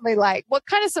family like? What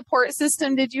kind of support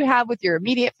system did you have with your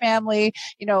immediate family?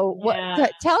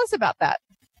 Tell us about that.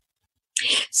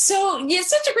 So it's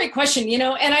such a great question,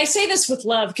 and I say this with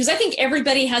love because I think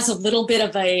everybody has a little bit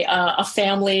of a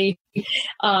family.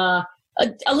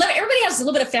 Everybody has a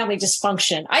little bit of family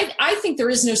dysfunction. I think there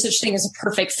is no such thing as a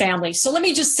perfect family. So let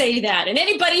me just say that. And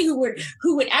anybody who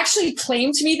would actually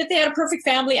claim to me that they had a perfect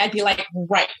family, I'd be like,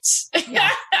 right. Yeah.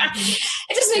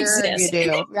 It doesn't exist.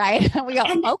 You do, right? We go,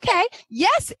 okay.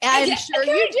 Yes, I'm sure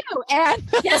you do. And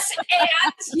yes,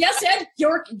 Ed,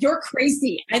 you're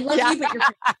crazy. I love you, but you're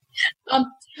crazy. But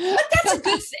that's a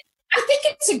good thing. I think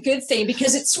it's a good thing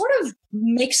because it sort of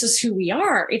makes us who we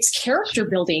are. It's character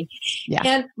building. Yeah.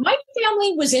 And my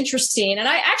family was interesting. And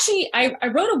I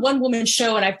wrote a one-woman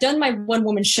show, and I've done my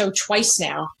one-woman show twice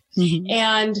now. Mm-hmm.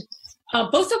 And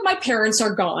both of my parents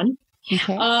are gone.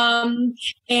 Okay.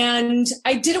 And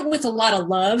I did it with a lot of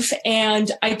love,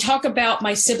 and I talk about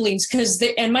my siblings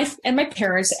and my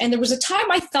parents. And there was a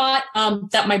time I thought,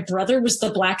 that my brother was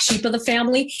the black sheep of the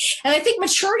family. And I think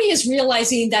maturity is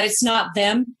realizing that it's not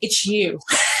them, it's you.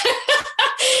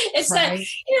 It's right. That,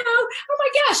 oh my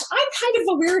gosh, I'm kind of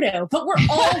a weirdo, but we're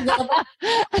all lovable.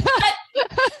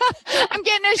 I'm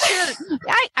getting a shirt.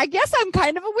 I guess I'm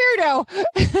kind of a weirdo.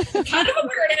 Kind of a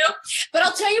weirdo. But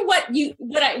I'll tell you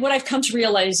what I've come to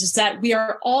realize is that we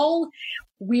are all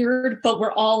weird, but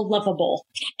we're all lovable.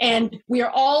 And we are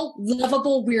all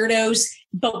lovable weirdos,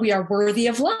 but we are worthy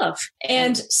of love.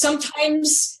 And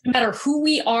sometimes, no matter who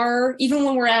we are, even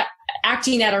when we're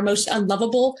acting at our most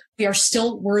unlovable, we are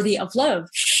still worthy of love.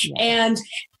 Yeah. And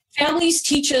families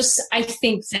teach us, I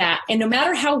think, that. And no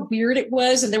matter how weird it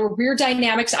was, and there were weird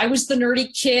dynamics, I was the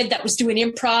nerdy kid that was doing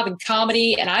improv and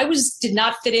comedy, and I did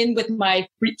not fit in with my,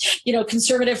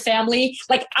 conservative family.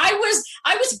 Like I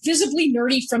was visibly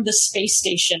nerdy from the space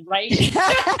station, right?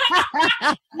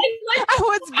 I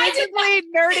was visibly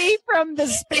nerdy from the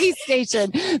space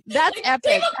station. That's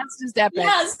epic. That's just epic.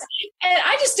 Yes. And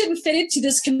I just didn't fit into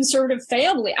this conservative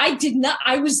family. I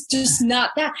was just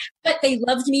not that, but they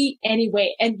loved me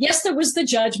anyway. And yes, there was the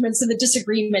judgments and the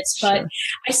disagreements, but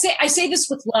sure. I say this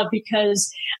with love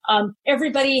because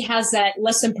everybody has that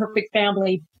less than perfect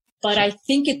family, but I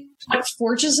think it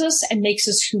forges us and makes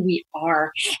us who we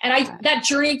are. And that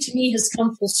journey to me has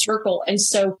come full circle. And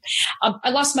so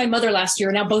I lost my mother last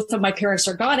year. Now both of my parents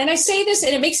are gone. And I say this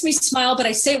and it makes me smile, but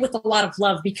I say it with a lot of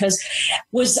love because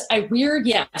was I weird?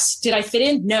 Yes. Did I fit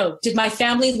in? No. Did my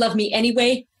family love me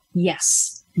anyway?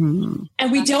 Yes. Mm-hmm.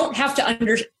 And we don't have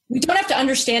to we don't have to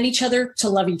understand each other to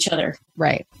love each other.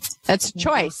 Right. That's a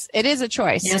choice. It is a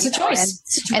choice. Yeah, it's a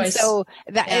choice. And so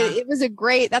that's a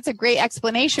great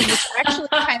explanation, which actually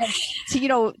kind of,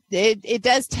 it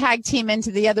does tag team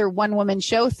into the other one woman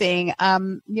show thing.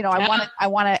 I've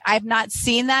not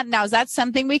seen that. Now, is that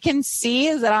something we can see?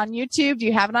 Is it on YouTube? Do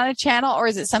you have it on a channel, or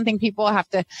is it something people have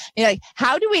to,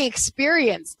 how do we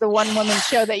experience the one woman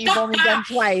show that you've only done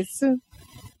twice?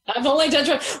 I've only done.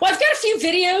 Well, I've got a few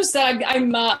videos that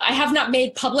I have not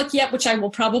made public yet, which I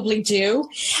will probably do.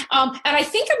 And I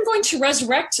think I'm going to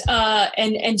resurrect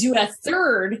and do a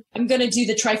third. I'm going to do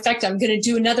the trifecta. I'm going to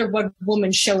do another one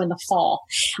woman show in the fall.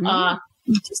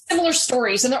 Similar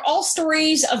stories, and they're all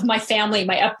stories of my family,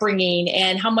 my upbringing,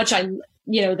 and how much I,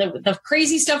 the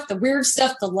crazy stuff, the weird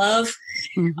stuff, the love,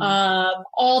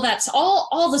 all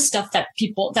the stuff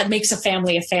that makes a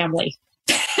family a family.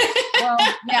 Well,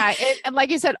 yeah. And like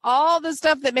you said, all the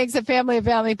stuff that makes a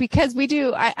family, because we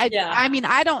do. I mean,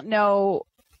 I don't know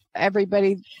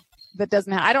everybody that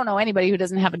doesn't have, I don't know anybody who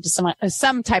doesn't have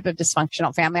some type of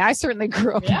dysfunctional family. I certainly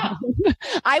grew up. Yeah.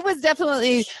 I was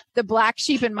definitely the black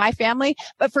sheep in my family,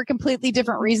 but for completely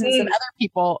different reasons than other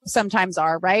people sometimes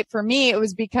are, right? For me, it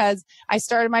was because I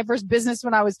started my first business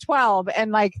when I was 12,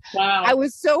 and I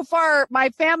was so far, my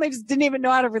family just didn't even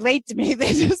know how to relate to me.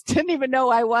 They just didn't even know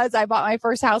who I was. I bought my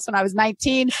first house when I was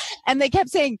 19, and they kept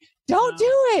saying, don't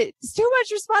do it. It's too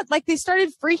much response. Like, they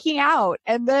started freaking out.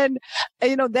 And then,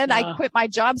 I quit my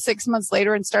job 6 months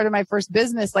later and started my first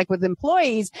business, with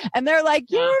employees. And they're like,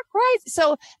 you're crazy.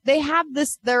 So they have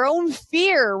their own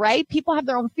fear, right? People have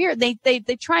their own fear. They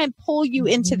try and pull you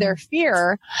into their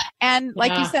fear. And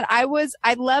like you said, I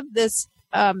love this.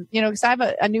 Because I have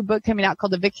a new book coming out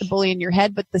called The Vic, the Bully in Your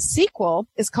Head, but the sequel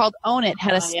is called Own It,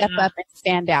 How to Step Up and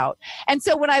Stand Out. And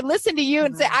so when I listen to you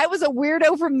and say, I was a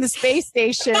weirdo from the space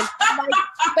station, I'm like,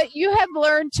 but you have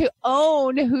learned to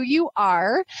own who you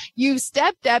are. You've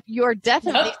stepped up. You're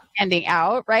definitely standing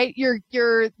out, right? You're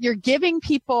giving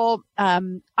people,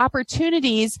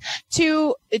 opportunities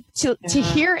to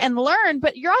hear and learn,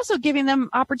 but you're also giving them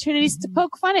opportunities to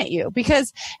poke fun at you,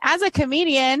 because as a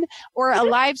comedian or a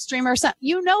live streamer or something,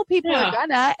 people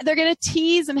they're gonna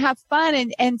tease and have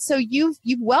fun, and so you've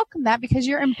welcomed that because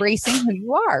you're embracing who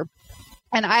you are,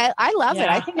 and I love it.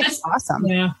 I think it's awesome.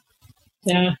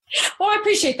 Yeah. Well, I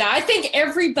appreciate that. I think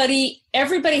everybody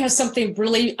has something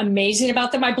really amazing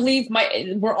about them. I believe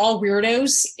we're all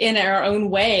weirdos in our own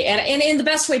way, and in the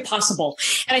best way possible.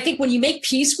 And I think when you make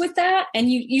peace with that and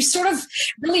you sort of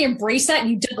really embrace that and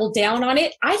you double down on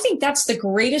it, I think that's the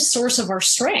greatest source of our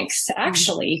strength,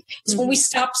 actually. It's when we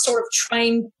stop sort of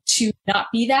trying to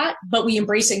not be that, but we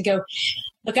embrace it and go,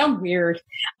 look, I'm weird.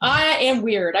 I am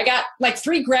weird. I got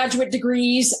 3 graduate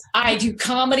degrees. I do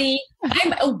comedy.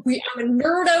 I'm a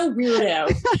nerdo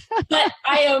weirdo, but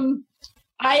I am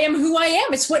who I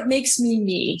am. It's what makes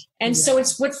me. And so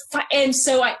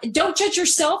I don't judge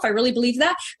yourself. I really believe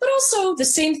that, but also the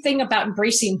same thing about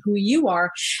embracing who you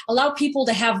are. Allow people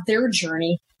to have their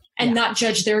journey and not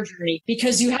judge their journey,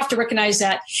 because you have to recognize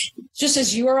that just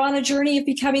as you are on a journey of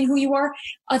becoming who you are,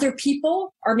 other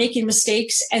people are making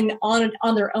mistakes and on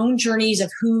their own journeys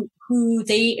of who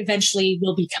they eventually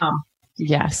will become.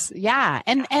 Yes. Yeah.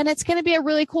 And it's going to be a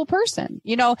really cool person.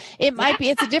 It might be,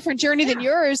 it's a different journey than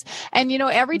yours. And,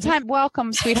 every time,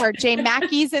 welcome, sweetheart. Jane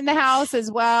Mackey's in the house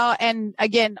as well. And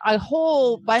again, a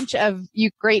whole bunch of you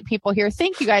great people here.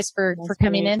 Thank you guys for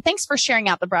coming in. Thanks for sharing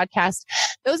out the broadcast.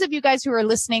 Those of you guys who are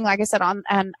listening, like I said, on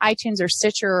iTunes or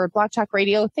Stitcher or Blog Talk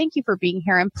Radio, thank you for being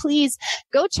here. And please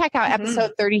go check out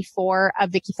episode 34 of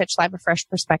Vicki Fitch Live, A Fresh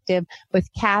Perspective with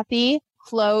Kathy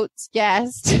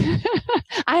Klotz-Guest.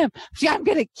 I'm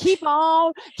going to keep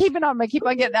on getting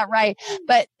that right.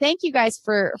 But thank you guys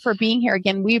for being here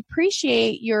again. We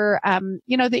appreciate your,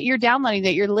 that you're downloading,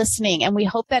 that you're listening. And we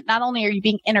hope that not only are you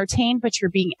being entertained, but you're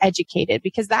being educated,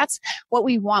 because that's what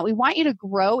we want. We want you to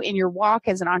grow in your walk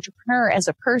as an entrepreneur, as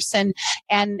a person.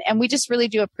 And we just really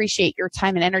do appreciate your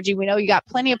time and energy. We know you got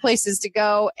plenty of places to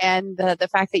go. And the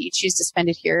fact that you choose to spend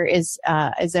it here is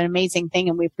an amazing thing.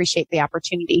 And we appreciate the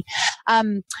opportunity.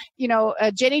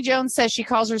 Jenny Jones says she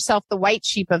calls herself the white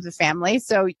sheep of the family.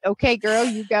 So, okay, girl,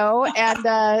 you go.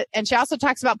 And she also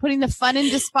talks about putting the fun in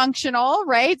dysfunctional,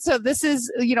 right? So this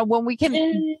is, when we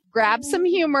can grab some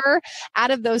humor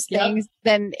out of those things,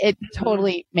 then it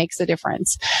totally makes a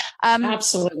difference.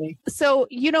 Absolutely. So,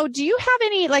 do you have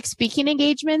any speaking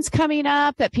engagements coming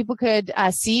up that people could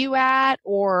see you at,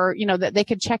 or, that they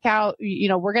could check out?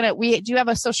 We do have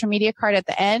a social media card at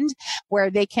the end where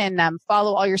they can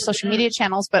follow all your social media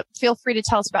channels, but feel free to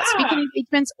tell us about speaking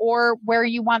engagements or where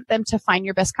you want them to find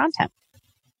your best content.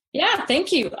 Yeah,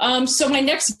 thank you. So my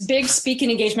next big speaking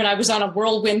engagement, I was on a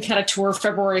whirlwind kind of tour,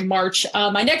 February, March.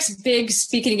 My next big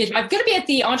speaking engagement, I'm going to be at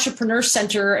the Entrepreneur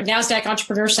Center, NASDAQ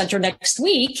Entrepreneur Center next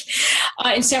week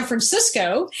in San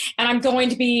Francisco. And I'm going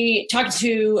to be talking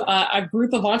to a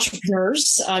group of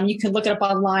entrepreneurs. You can look it up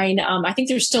online. I think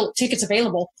there's still tickets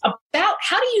available about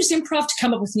how to use improv to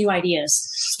come up with new ideas.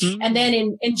 Mm-hmm. And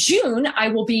then in June, I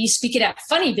will be speaking at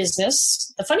Funny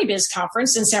Business, the Funny Biz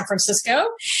Conference in San Francisco.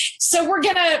 So we're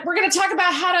going to talk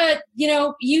about how to,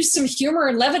 use some humor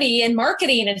and levity in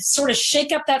marketing and sort of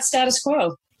shake up that status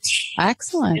quo.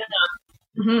 Excellent.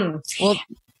 Well,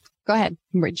 go ahead.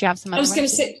 Do you have some other I was going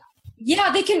to say,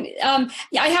 yeah, they can.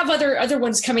 I have other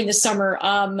ones coming this summer.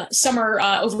 Some are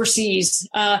overseas,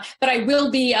 but I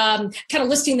will be kind of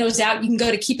listing those out. You can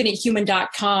go to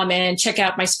keepingithuman.com and check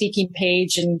out my speaking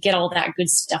page and get all that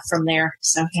good stuff from there.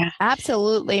 So yeah,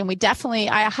 absolutely. And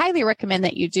I highly recommend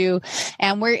that you do.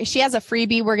 And she has a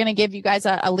freebie we're going to give you guys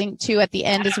a link to at the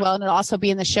end as well, and it'll also be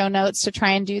in the show notes to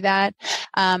try and do that.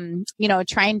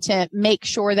 Trying to make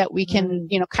sure that we can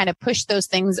kind of push those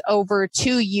things over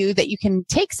to you, that you can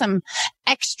take some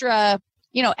extra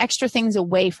things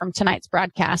away from tonight's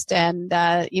broadcast. And,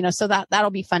 so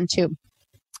that'll be fun too.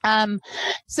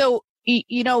 So,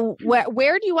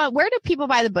 where do people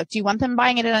buy the book? Do you want them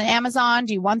buying it on Amazon?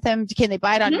 Can they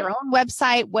buy it on your own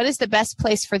website? What is the best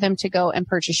place for them to go and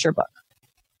purchase your book?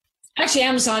 Actually,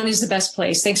 Amazon is the best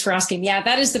place. Thanks for asking. Yeah,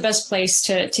 that is the best place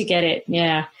to get it.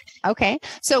 Yeah. Okay.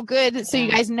 So good. So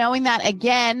you guys knowing that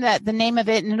again, that the name of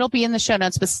it, and it'll be in the show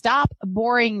notes, but Stop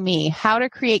Boring Me, How to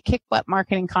Create Kick-Butt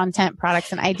Marketing Content,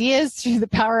 Products, and Ideas Through the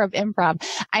Power of Improv.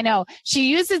 I know she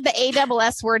uses the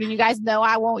ASS word, and you guys know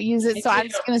I won't use it. So I'm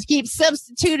just going to keep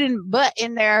substituting butt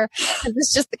in there because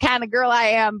it's just the kind of girl I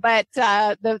am. But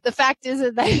the fact is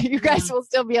that you guys will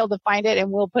still be able to find it, and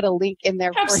we'll put a link in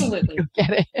there. Absolutely. For you to get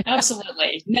it.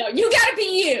 Absolutely. No, you got to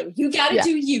be you. You got to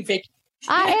do you, Vicki.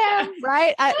 I am,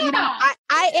 right?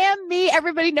 I am me.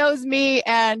 Everybody knows me.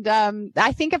 And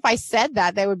I think if I said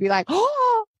that, they would be like,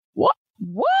 oh, what?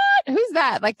 Who's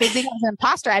that? Like they think I was an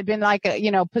imposter. I'd been like,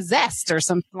 possessed or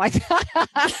something like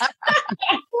that.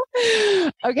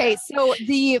 Okay. So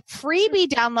the freebie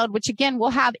download, which again, we'll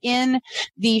have in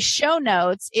the show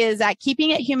notes, is at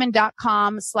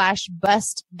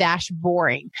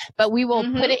keepingithuman.com/bust-boring. But we will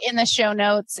put it in the show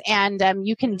notes, and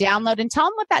you can download and tell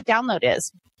them what that download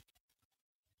is.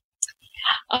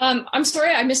 I'm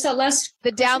sorry, I missed that last.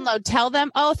 The download. Tell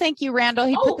them. Oh, thank you, Randall.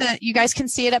 You guys can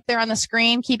see it up there on the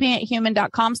screen.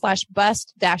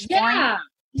 keepingithuman.com/bust-boring. Yeah.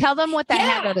 Tell them what that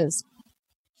handle is.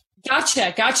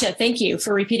 Gotcha. Thank you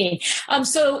for repeating.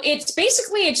 So it's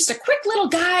basically just a quick little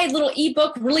guide, little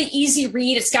ebook, really easy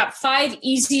read. It's got 5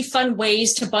 easy, fun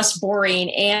ways to bust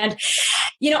boring. And,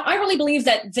 I really believe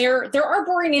that there are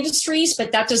boring industries,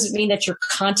 but that doesn't mean that your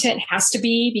content has to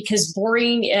be, because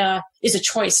boring is a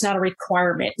choice, not a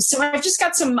requirement. So I've just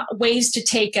got some ways to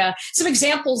take some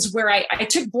examples where I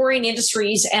took boring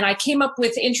industries and I came up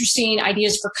with interesting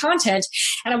ideas for content,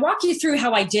 and I walk you through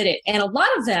how I did it. And a lot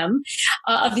of them,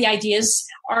 of the ideas,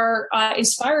 are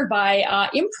inspired by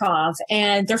improv,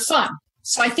 and they're fun.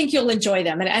 So I think you'll enjoy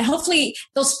them, and hopefully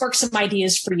they'll spark some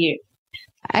ideas for you.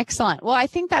 Excellent. Well, I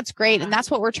think that's great. And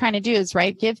that's what we're trying to do is,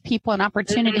 give people an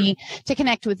opportunity to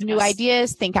connect with new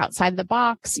ideas, think outside the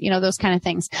box, those kind of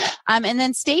things. And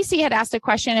then Stacy had asked a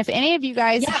question. If any of you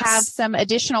guys have some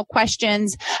additional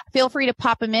questions, feel free to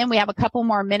pop them in. We have a couple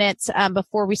more minutes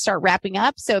before we start wrapping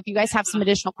up. So if you guys have some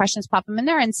additional questions, pop them in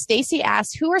there. And Stacy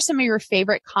asked, who are some of your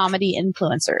favorite comedy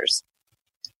influencers?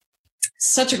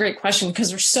 Such a great question, because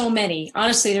there's so many.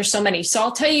 Honestly, there's so many. So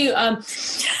I'll tell you,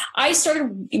 I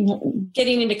started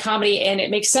getting into comedy, and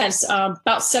it makes sense.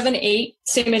 About 7, 8,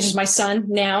 same age as my son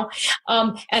now.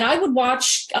 And I would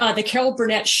watch the Carol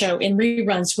Burnett show in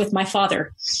reruns with my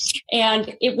father.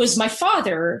 And it was my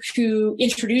father who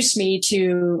introduced me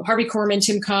to Harvey Korman,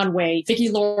 Tim Conway, Vicki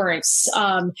Lawrence,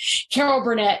 Carol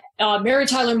Burnett, Mary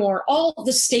Tyler Moore, all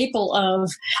the staple of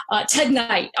Ted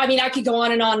Knight. I mean, I could go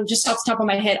on and on just off the top of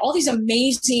my head. All these amazing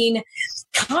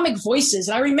comic voices.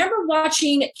 And I remember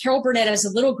watching Carol Burnett as a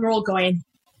little girl going,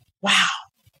 wow,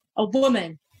 a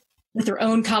woman with her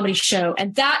own comedy show.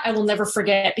 And that I will never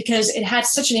forget, because it had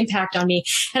such an impact on me.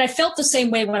 And I felt the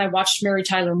same way when I watched Mary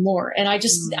Tyler Moore. And I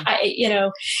just,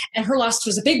 and her loss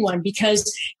was a big one,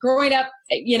 because growing up,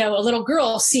 a little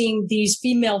girl seeing these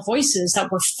female voices that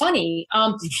were funny.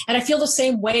 And I feel the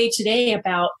same way today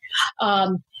about,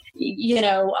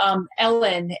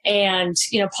 Ellen and,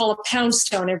 Paula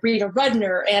Poundstone and Rita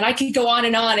Rudner, and I could go on,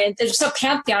 and there's a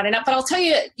pantheon. But I'll tell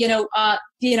you,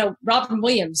 Robin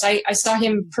Williams, I saw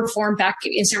him perform back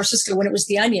in San Francisco when it was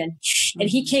The Onion, and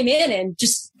he came in and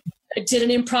just did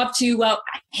an impromptu,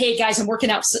 hey guys, I'm working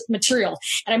out material.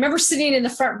 And I remember sitting in the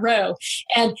front row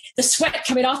and the sweat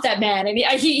coming off that man. And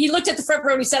he looked at the front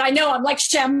row and he said, I know, I'm like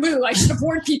Shamu. I should have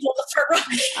warned people in the front row.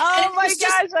 Oh my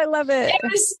gosh, I love it.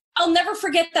 I'll never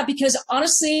forget that because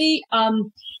honestly,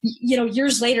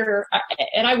 years later,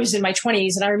 and I was in my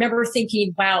 20s, and I remember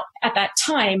thinking, wow, at that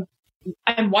time,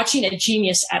 I'm watching a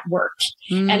genius at work.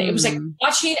 And it was like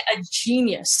watching a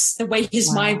genius, the way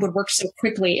his mind would work so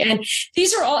quickly. And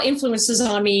these are all influences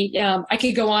on me. I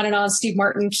could go on and on. Steve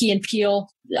Martin, Key and Peele.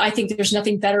 I think there's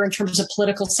nothing better in terms of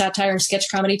political satire and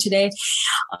sketch comedy today.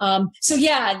 Gosh,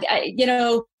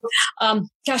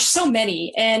 so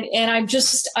many. And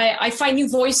I find new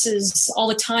voices all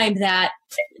the time that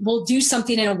will do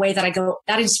something in a way that I go,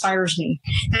 that inspires me.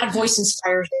 That voice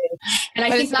inspires me. And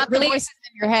I think it's not really, the voices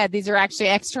in your head. These are actually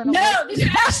external. No, these are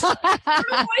actually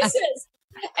external voices.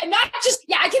 And not just,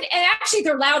 and actually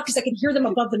they're loud because I can hear them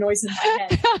above the noise in my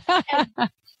head. And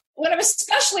what I'm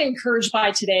especially encouraged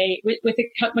by today when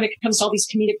it comes to all these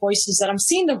comedic voices, that I'm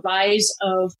seeing the rise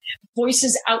of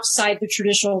voices outside the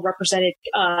traditional represented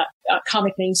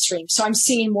comic mainstream. So I'm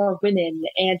seeing more women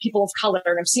and people of color,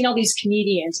 and I'm seeing all these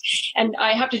comedians. And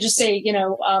I have to just say,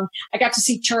 I got to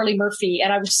see Charlie Murphy,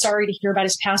 and I was sorry to hear about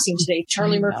his passing today.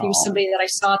 Charlie Murphy was somebody that I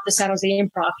saw at the San Jose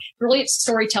Improv. Brilliant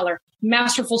storyteller.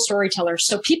 Masterful storyteller.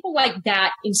 So people like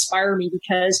that inspire me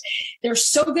because they're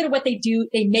so good at what they do.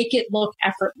 They make it look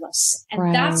effortless.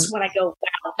 And that's when I go,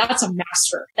 wow, that's a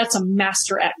master. That's a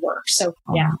master at work. So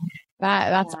yeah.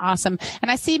 That's awesome. And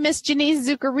I see Miss Janice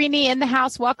Zuccarini in the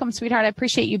house. Welcome, sweetheart. I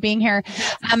appreciate you being here.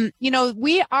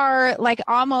 We are like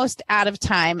almost out of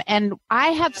time, and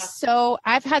I've had so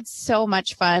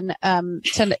much fun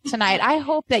tonight. I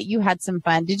hope that you had some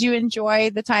fun. Did you enjoy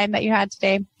the time that you had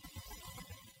today?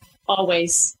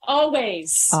 Always. Oh.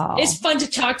 It's fun to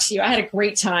talk to you. I had a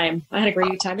great time.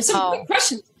 And some good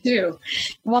questions too.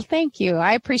 Well, thank you.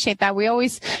 I appreciate that. We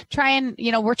always try and,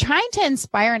 we're trying to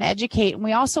inspire and educate. And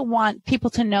we also want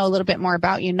people to know a little bit more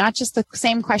about you, not just the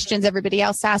same questions everybody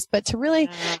else asks, but to really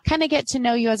kind of get to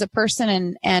know you as a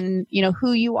person and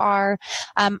who you are.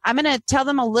 I'm going to tell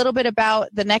them a little bit about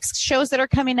the next shows that are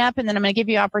coming up. And then I'm going to give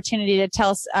you an opportunity to tell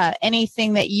us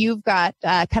anything that you've got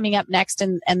coming up next.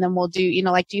 And then we'll do,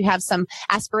 do you have some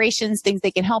aspirations, things they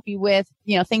can help you with,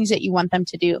 things that you want them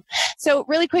to do. So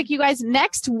really quick, you guys,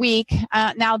 next week,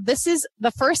 now this is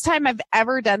the first time I've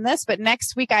ever done this, but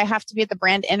next week I have to be at the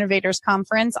Brand Innovators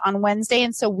Conference on Wednesday.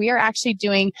 And so we are actually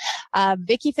doing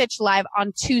Vicki Fitch live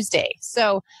on Tuesday.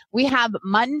 So we have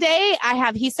Monday, I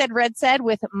have He Said, Red Said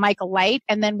with Michael Light.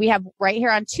 And then we have right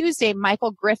here on Tuesday,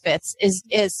 Michael Griffiths is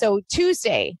so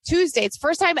Tuesday, it's the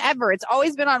first time ever. It's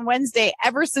always been on Wednesday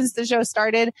ever since the show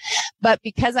started. But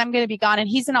because I'm going to be gone and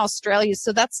he's in Australia,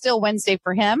 so that's still Wednesday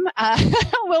for him.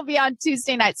 We'll be on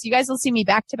Tuesday night. So you guys will see me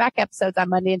back-to-back episodes on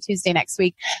Monday and Tuesday next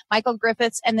week. Michael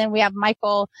Griffiths. And then we have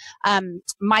Michael,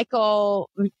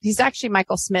 he's actually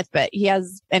Michael Smith, but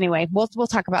we'll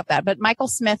talk about that. But Michael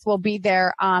Smith will be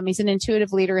there. He's an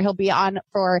intuitive leader. He'll be on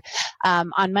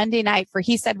on Monday night for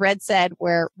He Said, Red Said,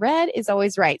 where red is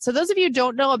always right. So those of you who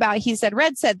don't know about He Said,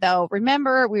 Red Said, though,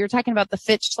 remember we were talking about the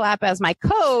Fitch slap as my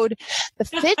code. The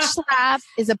Fitch slap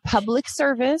is a public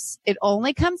service. It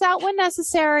only comes out when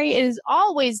necessary. It is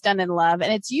always done in love,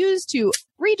 and it's used to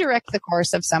redirect the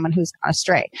course of someone who's gone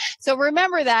astray. So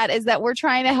remember that we're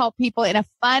trying to help people in a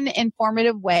fun,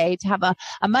 informative way to have a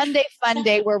Monday fun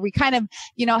day where we kind of,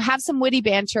 have some witty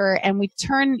banter and we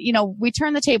turn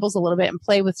the tables a little bit and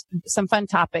play with some fun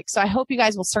topics. So I hope you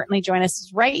guys will certainly join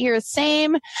us right here,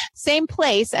 same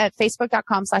place at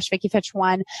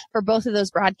facebook.com/VickiFitch1 for both of those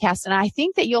broadcasts. And I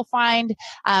think that you'll find,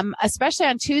 especially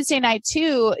on Tuesday night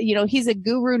too, he's a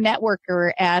guru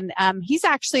networker and, he's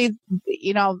actually,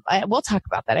 we'll talk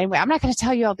about that anyway. I'm not going to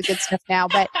tell you all the good stuff now,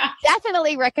 but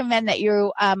definitely recommend that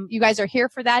you guys are here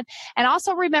for that. And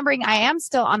also remembering I am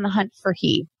still on the hunt for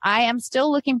he. I am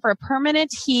still looking for a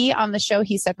permanent he on the show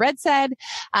He Said, Red Said.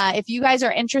 If you guys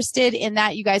are interested in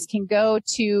that, you guys can go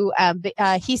to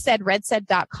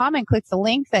hesaidredsaid.com and click the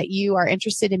link that you are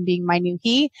interested in being my new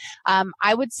he.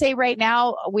 I would say right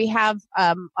now we have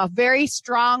a very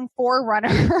strong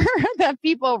forerunner that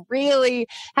people really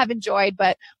have enjoyed,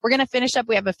 but we're going to finish up.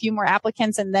 We have a few more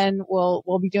applicants and then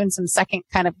we'll be doing some second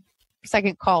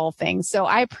call things. So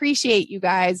I appreciate you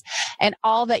guys and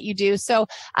all that you do. So,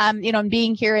 and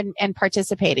being here and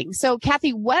participating. So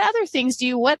Kathy, what other things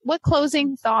what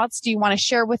closing thoughts do you want to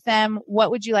share with them?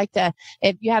 What would you like to,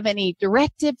 if you have any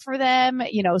directive for them,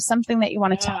 something that you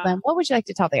want to tell them, what would you like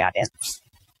to tell the audience?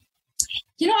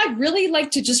 I'd really like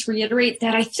to just reiterate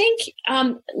that I think,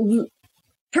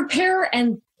 prepare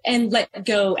and and let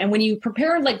go. And when you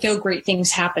prepare and let go, great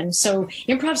things happen. So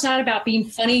improv's not about being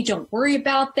funny. Don't worry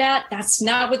about that. That's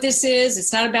not what this is.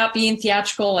 It's not about being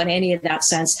theatrical in any of that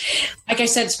sense. Like I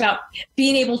said, it's about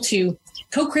being able to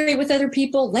co-create with other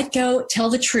people, let go, tell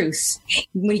the truth.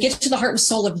 When you get to the heart and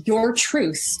soul of your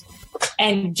truth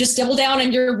and just double down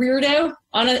on your weirdo,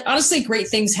 honestly, great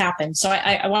things happen. So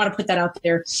I want to put that out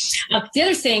there. The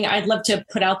other thing I'd love to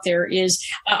put out there is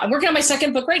I'm working on my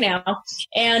second book right now,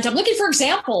 and I'm looking for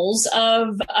examples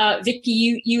of,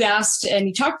 Vicki, you asked and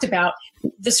you talked about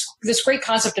this great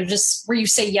concept of just where you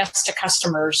say yes to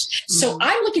customers. Mm-hmm. So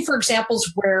I'm looking for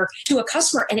examples where to a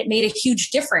customer and it made a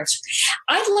huge difference.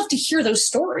 I'd love to hear those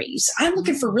stories. I'm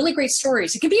looking for really great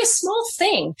stories. It could be a small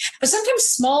thing, but sometimes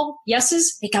small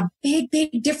yeses make a big,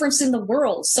 big difference in the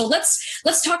world. So let's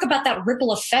talk about that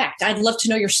ripple effect. I'd love to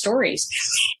know your stories.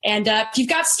 And if you've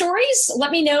got stories, let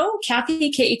me know.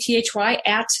 Kathy, Kathy, at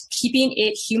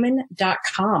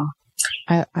keepingithuman.com.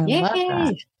 I love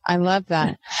that. I love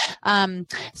that.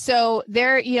 So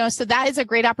that is a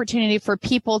great opportunity for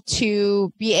people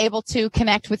to be able to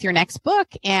connect with your next book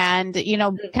and,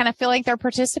 kind of feel like they're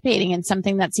participating in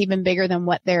something that's even bigger than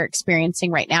what they're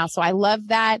experiencing right now. So I love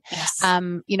that. Yes.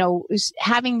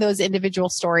 Having those individual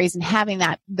stories and having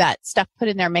that stuff put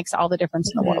in there makes all the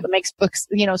difference in the world. It makes books,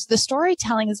 the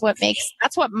storytelling is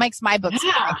that's what makes my books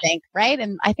fun, I think. Right.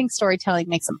 And I think storytelling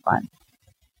makes them fun.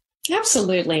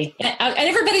 Absolutely. And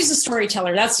everybody's a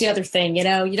storyteller. That's the other thing. You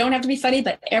don't have to be funny,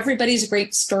 but everybody's a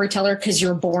great storyteller because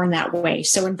you're born that way.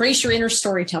 So embrace your inner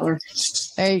storyteller.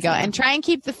 There you go. And try and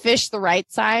keep the fish the right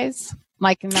size.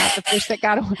 Like not the fish that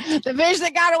got away. The fish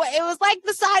that got away. It was like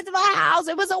the size of a house.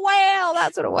 It was a whale.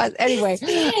 That's what it was. Anyway.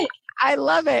 I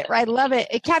love it. I love it.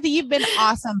 Kathy, you've been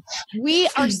awesome. We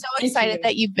are so excited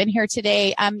that you've been here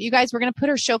today. You guys, we're going to put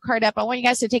her show card up. I want you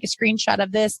guys to take a screenshot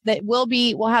of this. We'll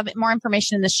have more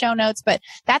information in the show notes, but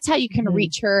that's how you can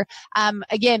reach her.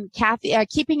 Again, Kathy,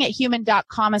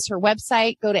 keepingithuman.com is her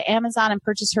website. Go to Amazon and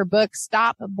purchase her book,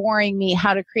 Stop Boring Me,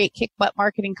 How to Create Kick Butt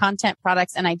Marketing Content,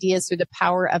 Products, and Ideas Through the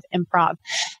Power of Improv.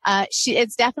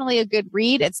 It's definitely a good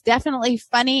read. It's definitely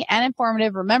funny and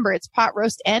informative. Remember, it's pot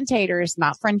roast and taters,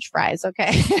 not French fries.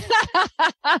 Okay.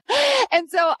 And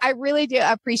so I really do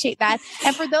appreciate that.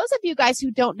 And for those of you guys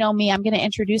who don't know me, I'm going to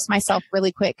introduce myself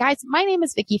really quick. Guys, my name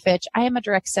is Vicki Fitch. I am a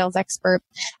direct sales expert.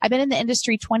 I've been in the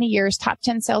industry 20 years, top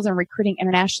 10 sales and recruiting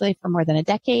internationally for more than a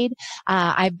decade.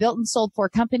 I've built and sold 4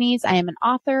 companies. I am an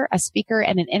author, a speaker,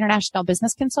 and an international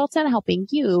business consultant, helping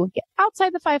you get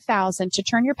outside the 5,000 to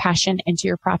turn your passion into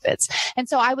your profits. And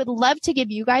so I would love to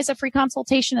give you guys a free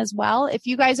consultation as well. If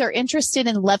you guys are interested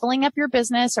in leveling up your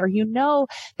business, or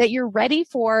that you're ready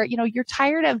for, you're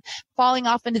tired of falling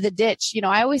off into the ditch.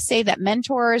 I always say that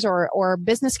mentors or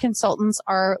business consultants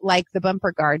are like the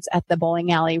bumper guards at the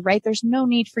bowling alley, right? There's no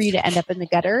need for you to end up in the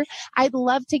gutter. I'd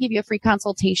love to give you a free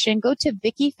consultation. Go to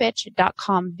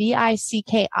VickiFitch.com,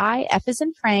 VICKI, F as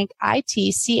in Frank,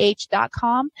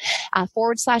 ITCH.com,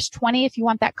 /20 if you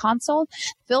want that consult.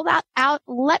 Fill that out.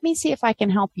 Let me see if I can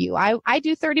help you. I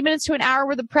do 30 minutes to an hour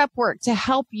worth of prep work to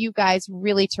help you guys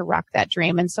really to rock that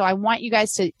dream. And so I want you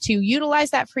guys to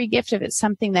utilize that free gift if it's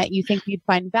something that you think you'd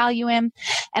find value in.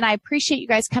 And I appreciate you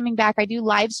guys coming back. I do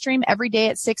live stream every day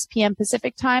at 6 p.m.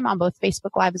 Pacific time on both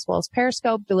Facebook Live as well as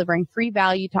Periscope, delivering free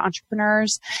value to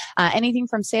entrepreneurs, anything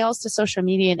from sales to social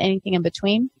media and anything in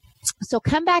between. So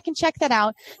come back and check that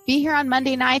out. Be here on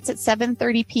Monday nights at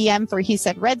 7:30 p.m. for He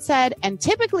Said, Red Said, and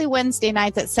typically Wednesday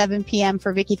nights at 7 p.m.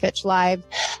 for Vicki Fitch Live.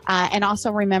 And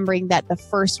also remembering that the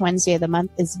first Wednesday of the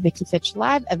month is Vicki Fitch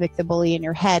Live, Evict the Bully in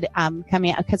Your Head,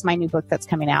 coming out because my new book that's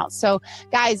coming out. So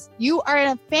guys, you are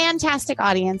a fantastic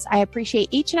audience. I appreciate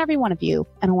each and every one of you.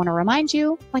 And I want to remind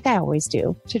you, like I always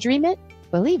do, to dream it,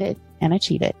 believe it, and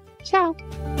achieve it. Ciao.